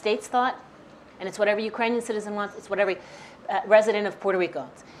the United States, thought, and it's what every Ukrainian citizen wants. It's what every resident of Puerto Rico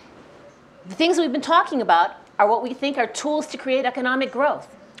wants. The things we've been talking about are what we think are tools to create economic growth.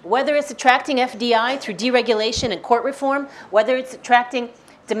 Whether it's attracting FDI through deregulation and court reform, whether it's attracting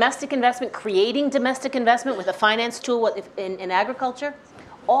domestic investment, creating domestic investment with a finance tool in agriculture,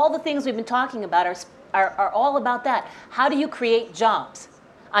 all the things we've been talking about are all about that. How do you create jobs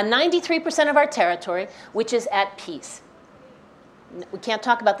on 93% of our territory, which is at peace? We can't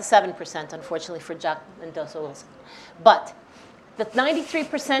talk about the 7%, unfortunately, for Jack Mendoza Wilson. But the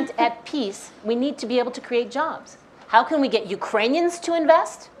 93% at peace, we need to be able to create jobs. How can we get Ukrainians to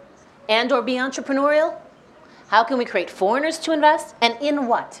invest and or be entrepreneurial? How can we create foreigners to invest? And in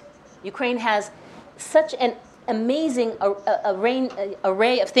what? Ukraine has such an amazing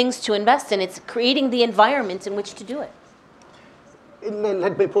array of things to invest in. It's creating the environment in which to do it.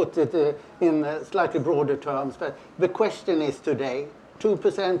 Let me put it in slightly broader terms. But the question is today,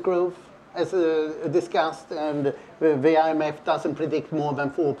 2% growth as discussed, and the IMF doesn't predict more than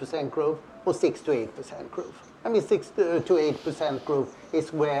 4% growth, or 6 to 8% growth. I mean, 6 to 8% growth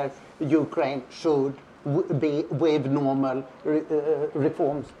is where Ukraine should be with normal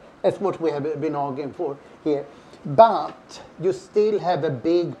reforms. That's what we have been arguing for here. But you still have a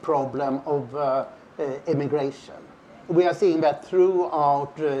big problem of immigration. We are seeing that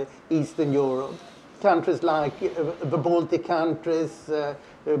throughout Eastern Europe. Countries like the Baltic countries,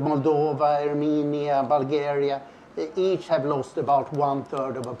 Moldova, Armenia, Bulgaria, each have lost about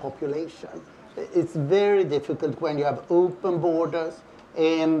 1/3 of the population. It's very difficult when you have open borders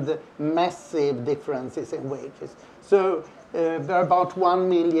and massive differences in wages. So there are about 1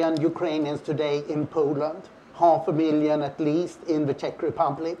 million Ukrainians today in Poland, 500,000 at least in the Czech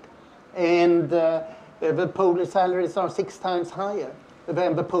Republic, and the Polish salaries are 6 times higher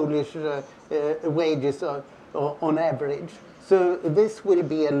than the Polish wages on average. So this will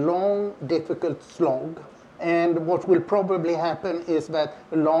be a long, difficult slog. And what will probably happen is that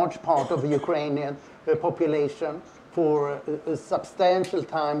a large part of the Ukrainian population for a substantial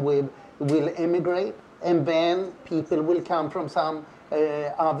time will immigrate, and then people will come from some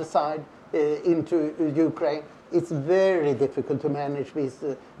other side into Ukraine. It's very difficult to manage these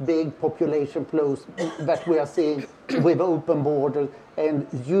big population flows that we are seeing with open borders and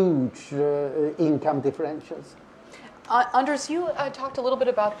huge income differentials. Anders, you talked a little bit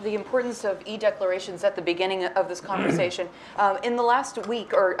about the importance of e-declarations at the beginning of this conversation. In the last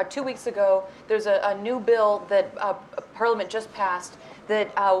week, or 2 weeks ago, there's a new bill that Parliament just passed that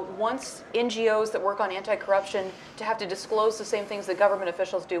wants NGOs that work on anti-corruption to have to disclose the same things that government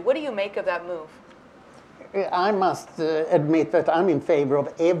officials do. What do you make of that move? I must admit that I'm in favor of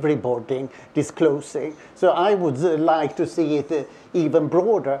everybody disclosing. So I would like to see it even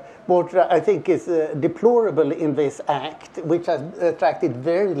broader. What I think is deplorable in this act, which has attracted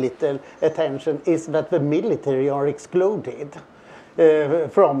very little attention, is that the military are excluded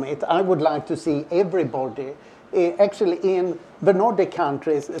from it. I would like to see everybody. Actually, in the Nordic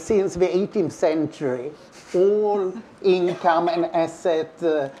countries, since the 18th century, all income and asset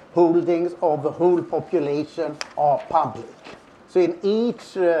holdings of the whole population are public. So in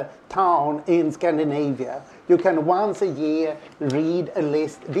each town in Scandinavia, you can once a year read a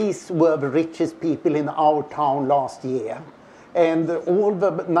list. These were the richest people in our town last year. And all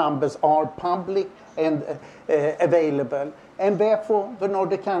the numbers are public and available. And therefore, the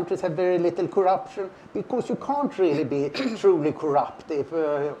Nordic countries have very little corruption, because you can't really be truly corrupt if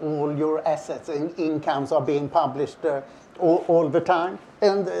all your assets and incomes are being published all the time.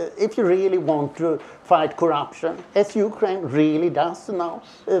 And if you really want to fight corruption, as Ukraine really does now,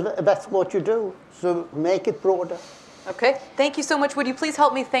 that's what you do. So make it broader. Okay, thank you so much. Would you please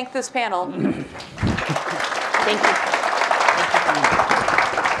help me thank this panel? Thank you.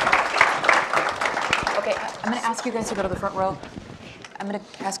 Okay, I'm going to ask you guys to go to the front row. I'm going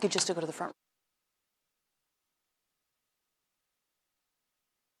to ask you just to go to the front.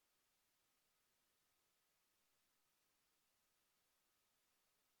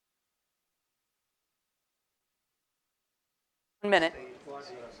 One minute.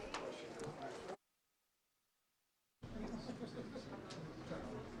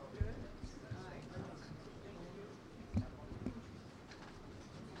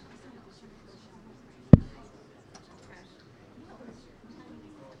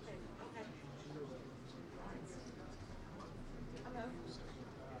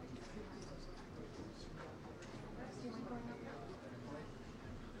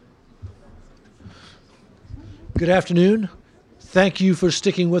 Good afternoon. Thank you for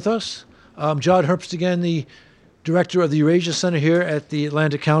sticking with us. I'm John Herbst again, the director of the Eurasia Center here at the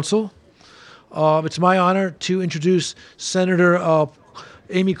Atlantic Council. It's my honor to introduce Senator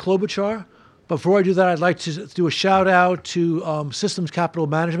Amy Klobuchar. Before I do that, I'd like to do a shout out to Systems Capital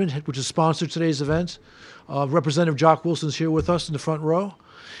Management, which has sponsored today's event. Representative Jock Wilson is here with us in the front row.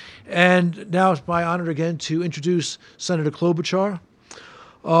 And now it's my honor again to introduce Senator Klobuchar.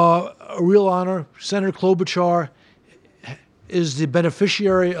 A real honor. Senator Klobuchar is the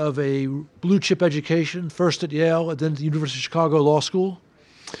beneficiary of a blue chip education, first at Yale and then at the University of Chicago Law School.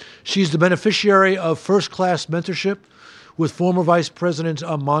 She's the beneficiary of first-class mentorship with former Vice President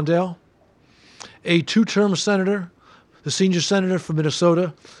Mondale, a two-term senator, the senior senator from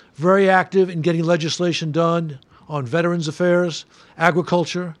Minnesota, very active in getting legislation done on veterans affairs,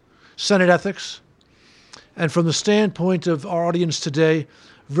 agriculture, Senate ethics, and from the standpoint of our audience today,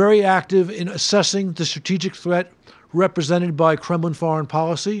 very active in assessing the strategic threat represented by Kremlin foreign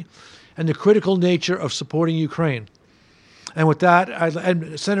policy and the critical nature of supporting Ukraine. And with that,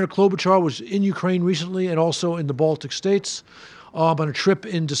 and Senator Klobuchar was in Ukraine recently and also in the Baltic states on a trip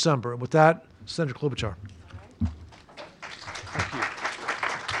in December. And with that, Senator Klobuchar. Thank you.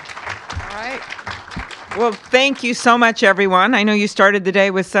 All right. Well, thank you so much, everyone. I know you started the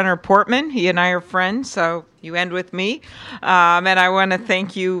day with Senator Portman. He and I are friends, so you end with me. And I want to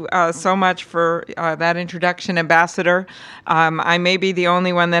thank you so much for that introduction, Ambassador. I may be the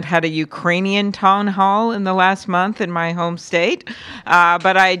only one that had a Ukrainian town hall in the last month in my home state,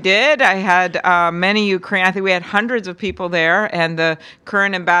 but I did. I had many Ukrainian, I think we had hundreds of people there, and the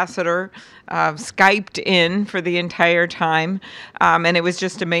current ambassador Skyped in for the entire time, and it was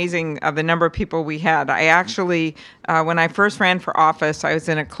just amazing the number of people we had. I actually, when I first ran for office, I was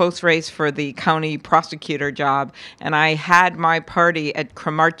in a close race for the county prosecutor job, and I had my party at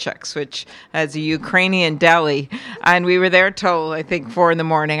Kremarchuk's, which is a Ukrainian deli, and we were there till, I think, 4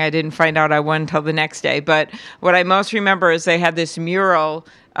 a.m. I didn't find out I won till the next day, but what I most remember is they had this mural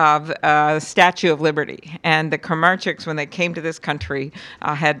of Statue of Liberty. And the Kremarchuk's, when they came to this country,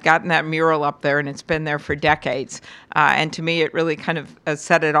 had gotten that mural up there, and it's been there for decades. And to me, it really kind of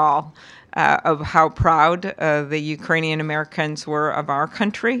said it all of how proud the Ukrainian Americans were of our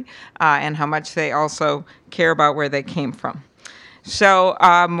country and how much they also care about where they came from. So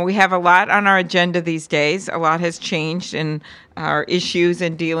we have a lot on our agenda these days. A lot has changed in our issues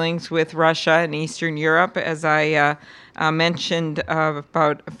and dealings with Russia and Eastern Europe. As I mentioned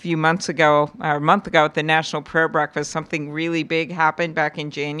about a few months ago, or a month ago at the National Prayer Breakfast, something really big happened back in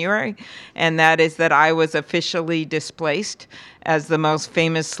January, and that is that I was officially displaced as the most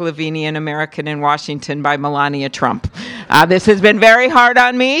famous Slovenian American in Washington by Melania Trump. This has been very hard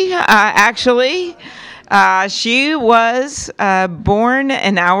on me, actually. She was born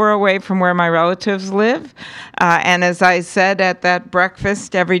an hour away from where my relatives live. And as I said at that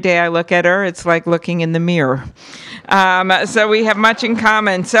breakfast, every day I look at her, it's like looking in the mirror. So we have much in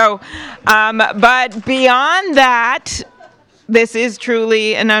common. So, but beyond that, this is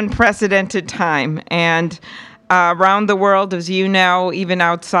truly an unprecedented time. And around the world, as you know, even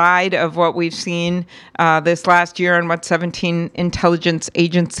outside of what we've seen this last year and what 17 intelligence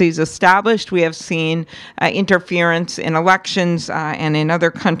agencies established, we have seen interference in elections and in other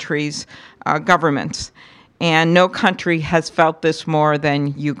countries' governments. And no country has felt this more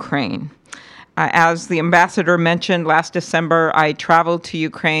than Ukraine. As the ambassador mentioned, last December, I traveled to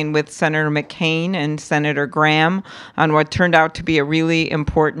Ukraine with Senator McCain and Senator Graham on what turned out to be a really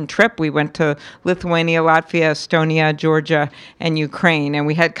important trip. We went to Lithuania, Latvia, Estonia, Georgia, and Ukraine. And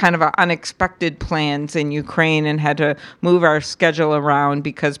we had kind of unexpected plans in Ukraine and had to move our schedule around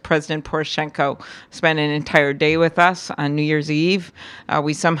because President Poroshenko spent an entire day with us on New Year's Eve.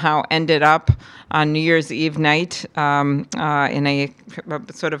 We somehow ended up on New Year's Eve night in a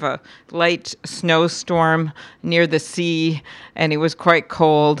sort of a light snowstorm near the sea, and it was quite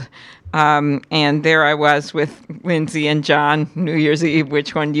cold. And there I was with Lindsay and John, New Year's Eve.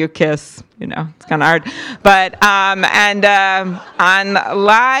 Which one do you kiss? You know, it's kind of hard. But on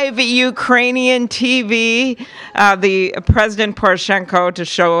live Ukrainian TV, the President Poroshenko, to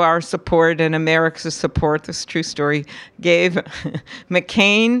show our support and America's support, this true story, gave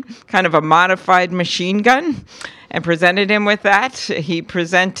McCain kind of a modified machine gun and presented him with that. He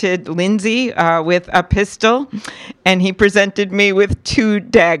presented Lindsay with a pistol, and he presented me with 2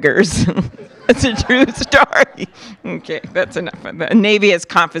 daggers. It's a true story. Okay, that's enough. The Navy has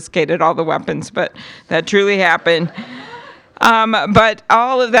confiscated all the weapons, but that truly happened. But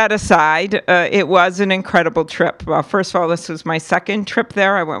all of that aside, it was an incredible trip. Well, first of all, this was my second trip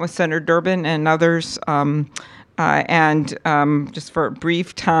there. I went with Senator Durbin and others. Just for a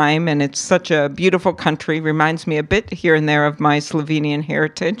brief time, and it's such a beautiful country, reminds me a bit here and there of my Slovenian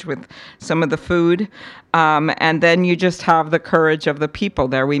heritage with some of the food. And then you just have the courage of the people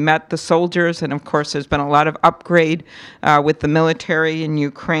there. We met the soldiers, and of course there's been a lot of upgrade with the military in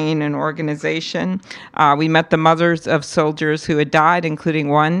Ukraine and organization. We met the mothers of soldiers who had died, including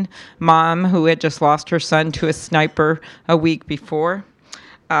one mom who had just lost her son to a sniper a week before.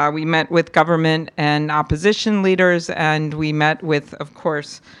 We met with government and opposition leaders, and we met with, of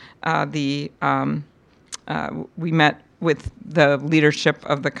course, we met with the leadership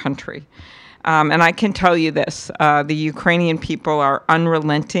of the country. And I can tell you this, the Ukrainian people are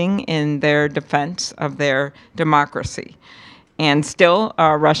unrelenting in their defense of their democracy. And still,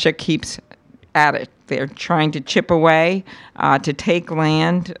 Russia keeps at it. They're trying to chip away, to take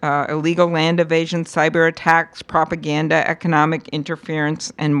land, illegal land evasion, cyber attacks, propaganda, economic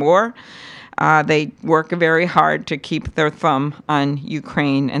interference, and more. They work very hard to keep their thumb on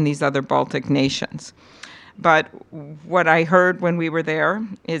Ukraine and these other Baltic nations. But what I heard when we were there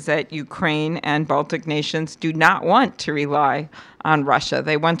is that Ukraine and Baltic nations do not want to rely on Russia.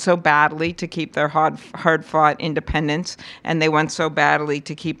 They want so badly to keep their hard-fought independence, and they want so badly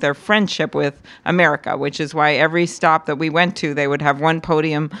to keep their friendship with America, which is why every stop that we went to, they would have one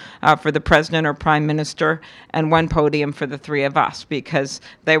podium for the president or prime minister and one podium for the three of us, because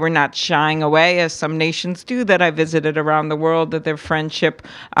they were not shying away, as some nations do that I visited around the world, of their friendship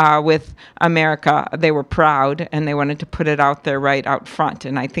with America. They were proud, and they wanted to put it out there right out front.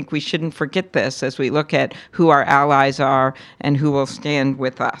 And I think we shouldn't forget this as we look at who our allies are and who will stand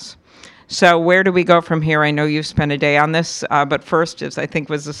with us. So where do we go from here? I know you've spent a day on this, but first, as I think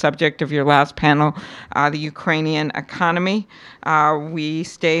was the subject of your last panel, the Ukrainian economy. We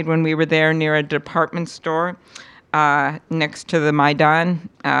stayed when we were there near a department store next to the Maidan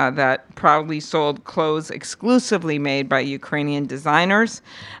that proudly sold clothes exclusively made by Ukrainian designers.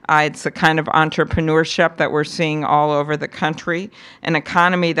 It's the kind of entrepreneurship that we're seeing all over the country, an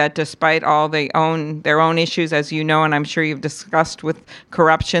economy that, despite all their own issues, as you know, and I'm sure you've discussed, with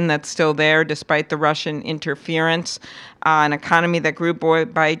corruption that's still there, despite the Russian interference, an economy that grew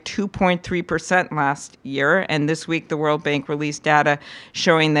by 2.3% last year. And this week, the World Bank released data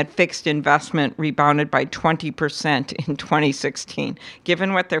showing that fixed investment rebounded by 20% in 2016.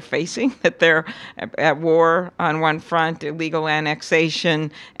 Given what they're facing, that they're at war on one front, illegal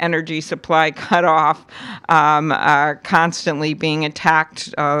annexation, energy supply cut off, constantly being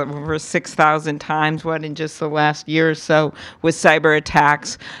attacked over 6,000 times, in just the last year or so, with cyber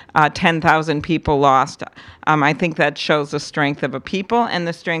attacks, 10,000 people lost. I think that shows the strength of a people and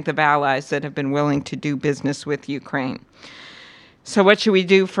the strength of allies that have been willing to do business with Ukraine. So what should we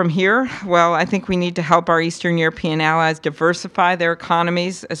do from here? Well, I think we need to help our Eastern European allies diversify their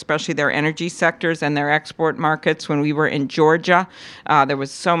economies, especially their energy sectors and their export markets. When we were in Georgia, there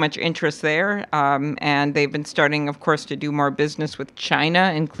was so much interest there, and they've been starting, of course, to do more business with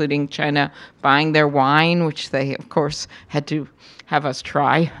China, including China buying their wine, which they, of course, had to have us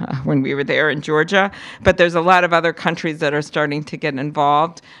try when we were there in Georgia. But there's a lot of other countries that are starting to get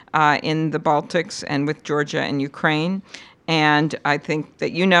involved in the Baltics and with Georgia and Ukraine. And I think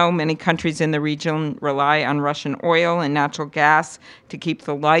that many countries in the region rely on Russian oil and natural gas to keep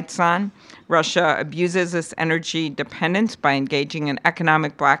the lights on. Russia abuses this energy dependence by engaging in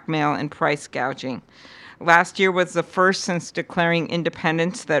economic blackmail and price gouging. Last year was the first since declaring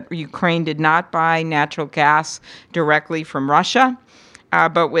independence that Ukraine did not buy natural gas directly from Russia.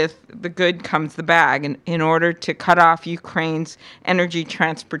 But with the good comes the bag. And in order to cut off Ukraine's energy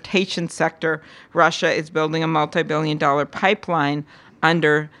transportation sector, Russia is building a multi-billion-dollar pipeline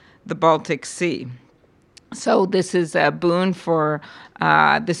under the Baltic Sea. So this is a boon for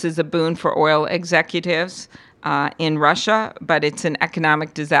oil executives in Russia, but it's an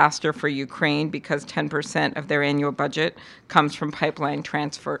economic disaster for Ukraine because 10% of their annual budget comes from pipeline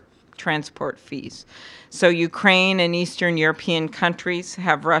transport fees. So Ukraine and Eastern European countries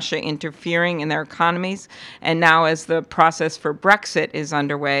have Russia interfering in their economies, and now as the process for Brexit is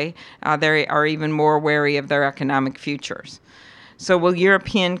underway, they are even more wary of their economic futures. So will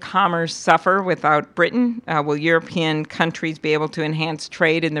European commerce suffer without Britain? Will European countries be able to enhance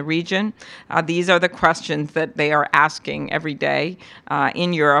trade in the region? These are the questions that they are asking every day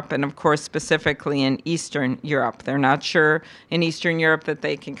in Europe, and of course specifically in Eastern Europe. They're not sure in Eastern Europe that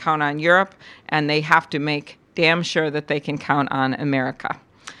they can count on Europe, and they have to make damn sure that they can count on America.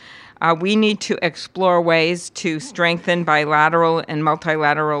 We need to explore ways to strengthen bilateral and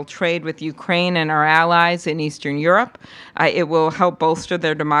multilateral trade with Ukraine and our allies in Eastern Europe. It will help bolster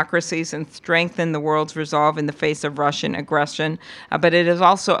their democracies and strengthen the world's resolve in the face of Russian aggression. But it is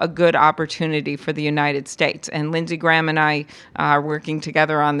also a good opportunity for the United States. And Lindsey Graham and I are working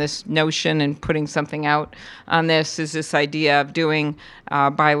together on this notion and putting something out on this, is this idea of doing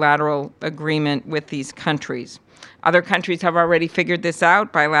bilateral agreement with these countries. Other countries have already figured this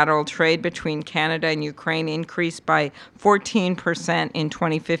out. Bilateral trade between Canada and Ukraine increased by 14% in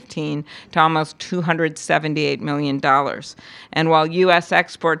 2015 to almost $278 million. And while U.S.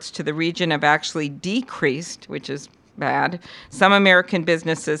 exports to the region have actually decreased, which is bad, some American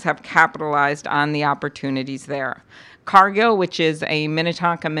businesses have capitalized on the opportunities there. Cargill, which is a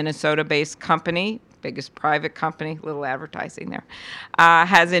Minnetonka, Minnesota-based company, biggest private company, little advertising there,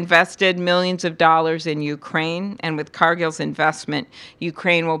 has invested millions of dollars in Ukraine. And with Cargill's investment,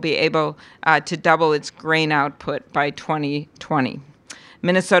 Ukraine will be able to double its grain output by 2020.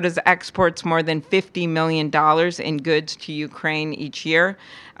 Minnesota exports more than $50 million in goods to Ukraine each year.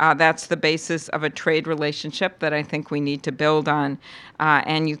 That's the basis of a trade relationship that I think we need to build on.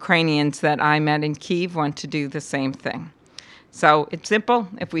 And Ukrainians that I met in Kyiv want to do the same thing. So it's simple.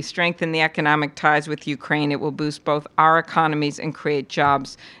 If we strengthen the economic ties with Ukraine, it will boost both our economies and create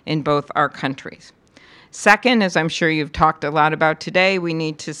jobs in both our countries. Second, as I'm sure you've talked a lot about today, we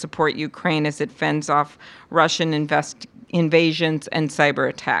need to support Ukraine as it fends off Russian invasions and cyber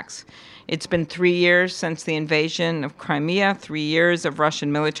attacks. It's been 3 years since the invasion of Crimea, 3 years of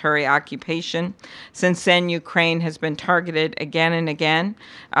Russian military occupation. Since then, Ukraine has been targeted again and again,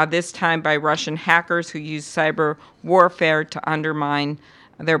 this time by Russian hackers who use cyber warfare to undermine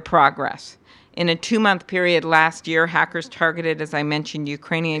their progress. In a 2-month period last year, hackers targeted, as I mentioned,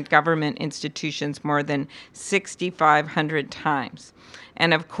 Ukrainian government institutions more than 6,500 times.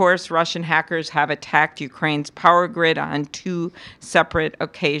 And of course, Russian hackers have attacked Ukraine's power grid on 2 separate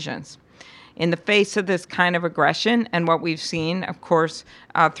occasions. In the face of this kind of aggression, and what we've seen, of course,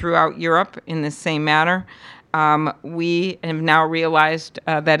 throughout Europe in the same manner, we have now realized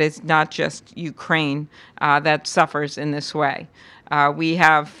that it's not just Ukraine that suffers in this way. We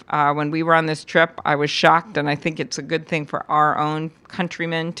have, when we were on this trip, I was shocked, and I think it's a good thing for our own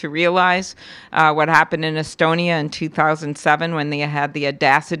countrymen to realize what happened in Estonia in 2007 when they had the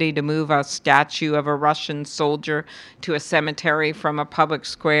audacity to move a statue of a Russian soldier to a cemetery from a public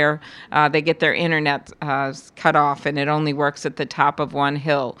square. They get their internet cut off, and it only works at the top of one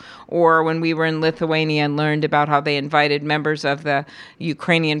hill. Or when we were in Lithuania and learned about how they invited members of the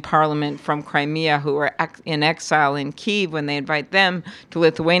Ukrainian parliament from Crimea who were in exile in Kyiv, when they invite them to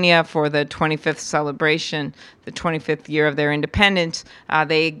Lithuania for the 25th celebration, the 25th year of their independence,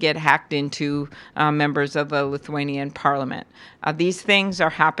 they get hacked into members of the Lithuanian parliament. These things are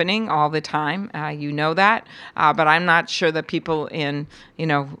happening all the time. You know that. But I'm not sure that people in,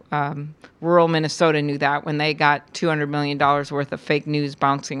 rural Minnesota knew that when they got $200 million worth of fake news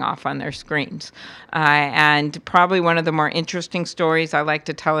bouncing off on their screens. And probably one of the more interesting stories I like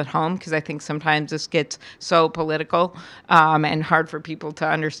to tell at home, because I think sometimes this gets so political and hard for people to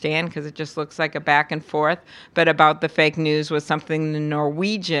understand because it just looks like a back and forth. But about the fake news was something the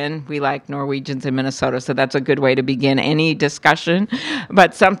Norwegian, we like Norwegians in Minnesota, so that's a good way to begin any discussion.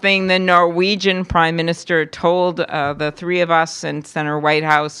 But something the Norwegian Prime Minister told the three of us in Senator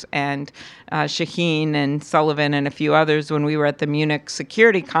Whitehouse and Shaheen and Sullivan and a few others when we were at the Munich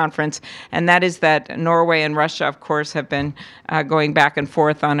Security Conference, and that is that Norway and Russia, of course, have been going back and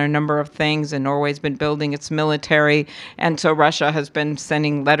forth on a number of things, and Norway's been building its military, and so Russia has been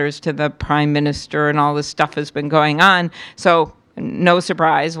sending letters to the Prime Minister, and all this stuff has been going on. So no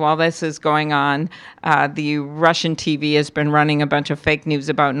surprise, while this is going on, the Russian TV has been running a bunch of fake news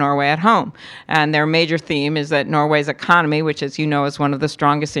about Norway at home. And their major theme is that Norway's economy, which as you know is one of the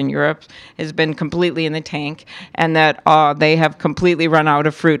strongest in Europe, has been completely in the tank, and that they have completely run out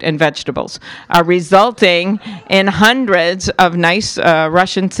of fruit and vegetables, resulting in hundreds of nice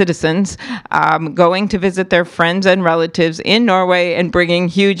Russian citizens going to visit their friends and relatives in Norway and bringing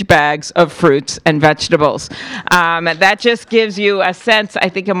huge bags of fruits and vegetables. That just gives you a sense, I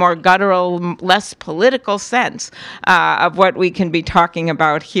think, a more guttural, less political sense of what we can be talking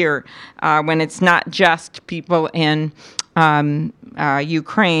about here when it's not just people in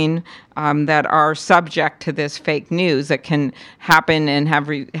Ukraine that are subject to this fake news that can happen and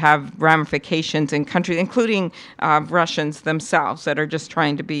have ramifications in countries, including Russians themselves that are just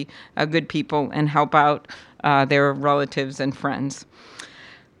trying to be good people and help out their relatives and friends.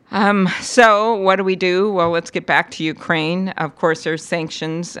 So what do we do? Well, let's get back to Ukraine. Of course, there's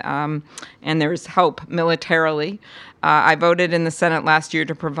sanctions and there's help militarily. I voted in the Senate last year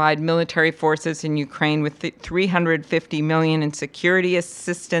to provide military forces in Ukraine with $350 million in security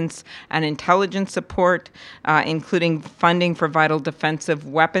assistance and intelligence support, including funding for vital defensive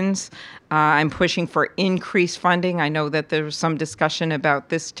weapons. I'm pushing for increased funding. I know that there was some discussion about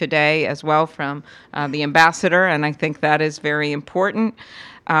this today as well from the ambassador, and I think that is very important.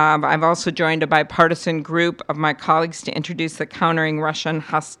 I've also joined a bipartisan group of my colleagues to introduce the Countering Russian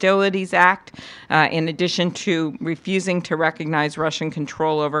Hostilities Act, in addition to refusing refusing to recognize Russian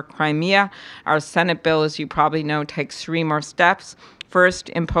control over Crimea. Our Senate bill, as you probably know, takes 3 more steps. First,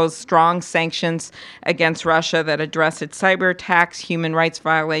 impose strong sanctions against Russia that address its cyber attacks, human rights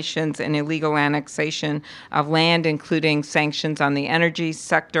violations, and illegal annexation of land, including sanctions on the energy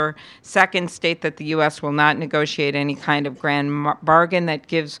sector. Second, state that the U.S. will not negotiate any kind of grand bargain that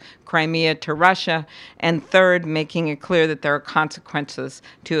gives Crimea to Russia. And third, making it clear that there are consequences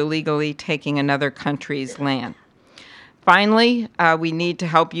to illegally taking another country's land. Finally, we need to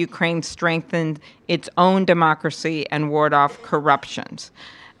help Ukraine strengthen its own democracy and ward off corruptions.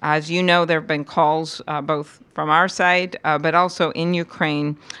 As you know, there have been calls both from our side, but also in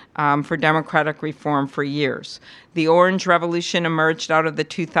Ukraine for democratic reform for years. The Orange Revolution emerged out of the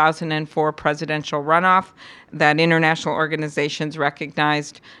 2004 presidential runoff that international organizations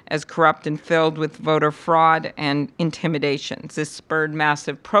recognized as corrupt and filled with voter fraud and intimidations. This spurred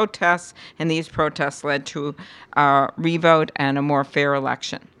massive protests, and these protests led to a revote and a more fair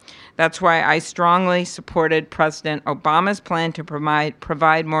election. That's why I strongly supported President Obama's plan to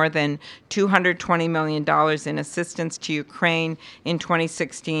provide more than $220 million in assistance to Ukraine in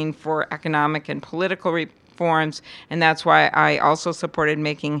 2016 for economic and political reforms, and that's why I also supported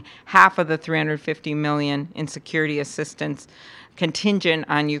making half of the $350 million in security assistance contingent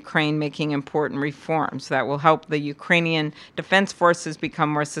on Ukraine making important reforms that will help the Ukrainian defense forces become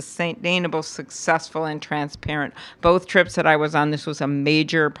more sustainable, successful, and transparent. Both trips that I was on, this was a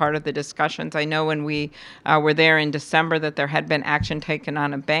major part of the discussions. I know when we were there in December that there had been action taken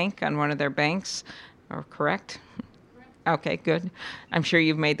on a bank, on one of their banks, correct? Okay, good. I'm sure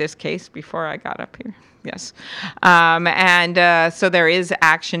you've made this case before I got up here. Yes. So there is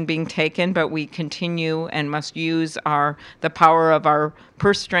action being taken, but we continue and must use the power of our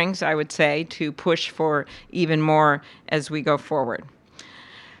purse strings, I would say, to push for even more as we go forward.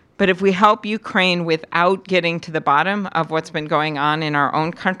 But if we help Ukraine without getting to the bottom of what's been going on in our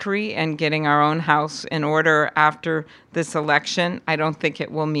own country and getting our own house in order after this election, I don't think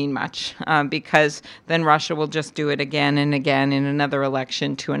it will mean much, because then Russia will just do it again and again in another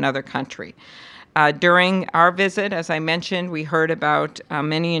election to another country. During our visit, as I mentioned, we heard about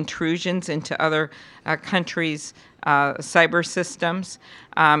many intrusions into other countries' cyber systems.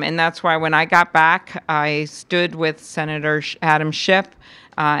 And that's why when I got back, I stood with Senator Adam Schiff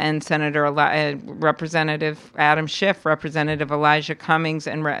and Representative Adam Schiff, Representative Elijah Cummings,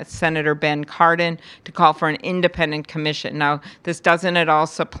 and Senator Ben Cardin to call for an independent commission. Now, this doesn't at all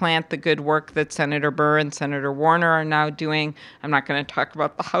supplant the good work that Senator Burr and Senator Warner are now doing. I'm not going to talk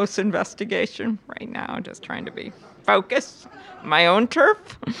about the House investigation right now. I'm just trying to be focused. My own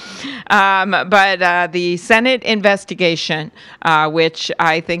turf. But the Senate investigation, which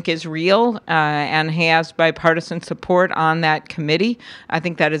I think is real and has bipartisan support on that committee, I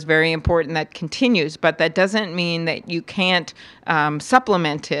think that is very important. That continues, but that doesn't mean that you can't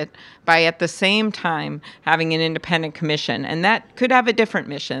supplement it by at the same time having an independent commission. And that could have a different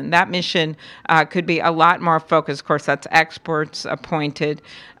mission. That mission could be a lot more focused. Of course, that's experts appointed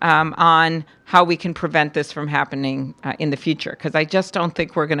on how we can prevent this from happening in the future. Because I just don't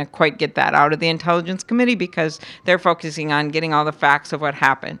think we're going to quite get that out of the Intelligence Committee because they're focusing on getting all the facts of what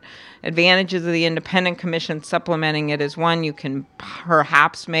happened. Advantages of the independent commission, supplementing it is one, you can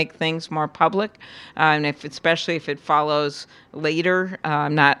perhaps make things more public, and especially if it follows later,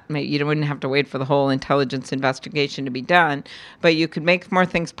 you wouldn't have to wait for the whole intelligence investigation to be done, but you could make more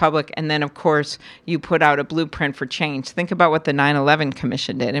things public, and then of course you put out a blueprint for change. Think about what the 9/11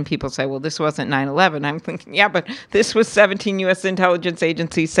 Commission did, and people say, well, this wasn't 9/11. I'm thinking, yeah, but this was 17 U.S. intelligence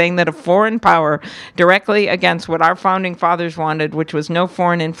agencies saying that a foreign power directly against what our founding fathers wanted, which was no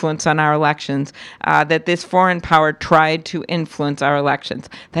foreign influence on our elections, that this foreign power tried to influence our elections.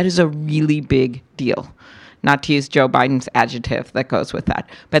 That is a really big deal. Not to use Joe Biden's adjective that goes with that,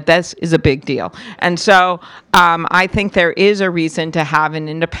 but this is a big deal. And so I think there is a reason to have an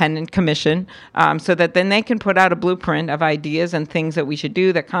independent commission so that then they can put out a blueprint of ideas and things that we should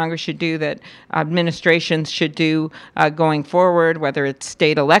do, that Congress should do, that administrations should do going forward, whether it's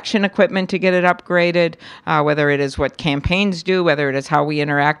state election equipment to get it upgraded, whether it is what campaigns do, whether it is how we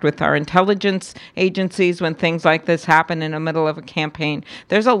interact with our intelligence agencies when things like this happen in the middle of a campaign.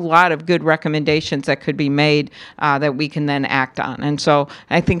 There's a lot of good recommendations that could be made that we can then act on. And so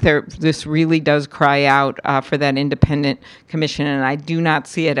I think this really does cry out for that independent commission, and I do not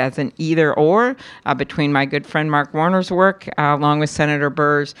see it as an either or between my good friend Mark Warner's work along with Senator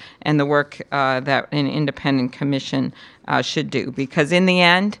Burr's and the work that an independent commission should do. Because in the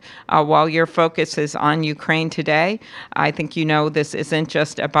end, while your focus is on Ukraine today, I think you know this isn't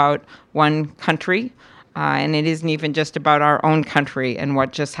just about one country. And it isn't even just about our own country and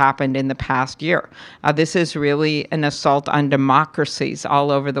what just happened in the past year. This is really an assault on democracies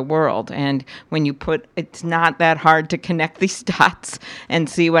all over the world. And when you it's not that hard to connect these dots and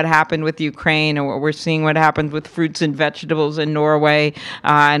see what happened with Ukraine, or what we're seeing what happened with fruits and vegetables in Norway,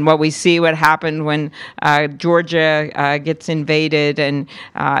 and what we see what happened when Georgia gets invaded and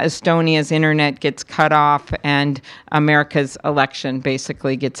Estonia's internet gets cut off and America's election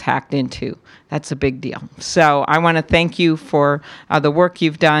basically gets hacked into. That's a big deal. So I want to thank you for the work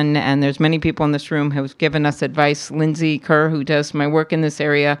you've done, and there's many people in this room who've given us advice. Lindsay Kerr, who does my work in this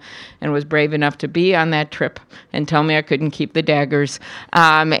area and was brave enough to be on that trip and tell me I couldn't keep the daggers,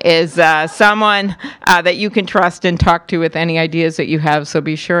 is someone that you can trust and talk to with any ideas that you have. So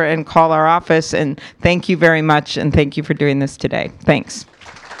be sure and call our office, and thank you very much, and thank you for doing this today. Thanks.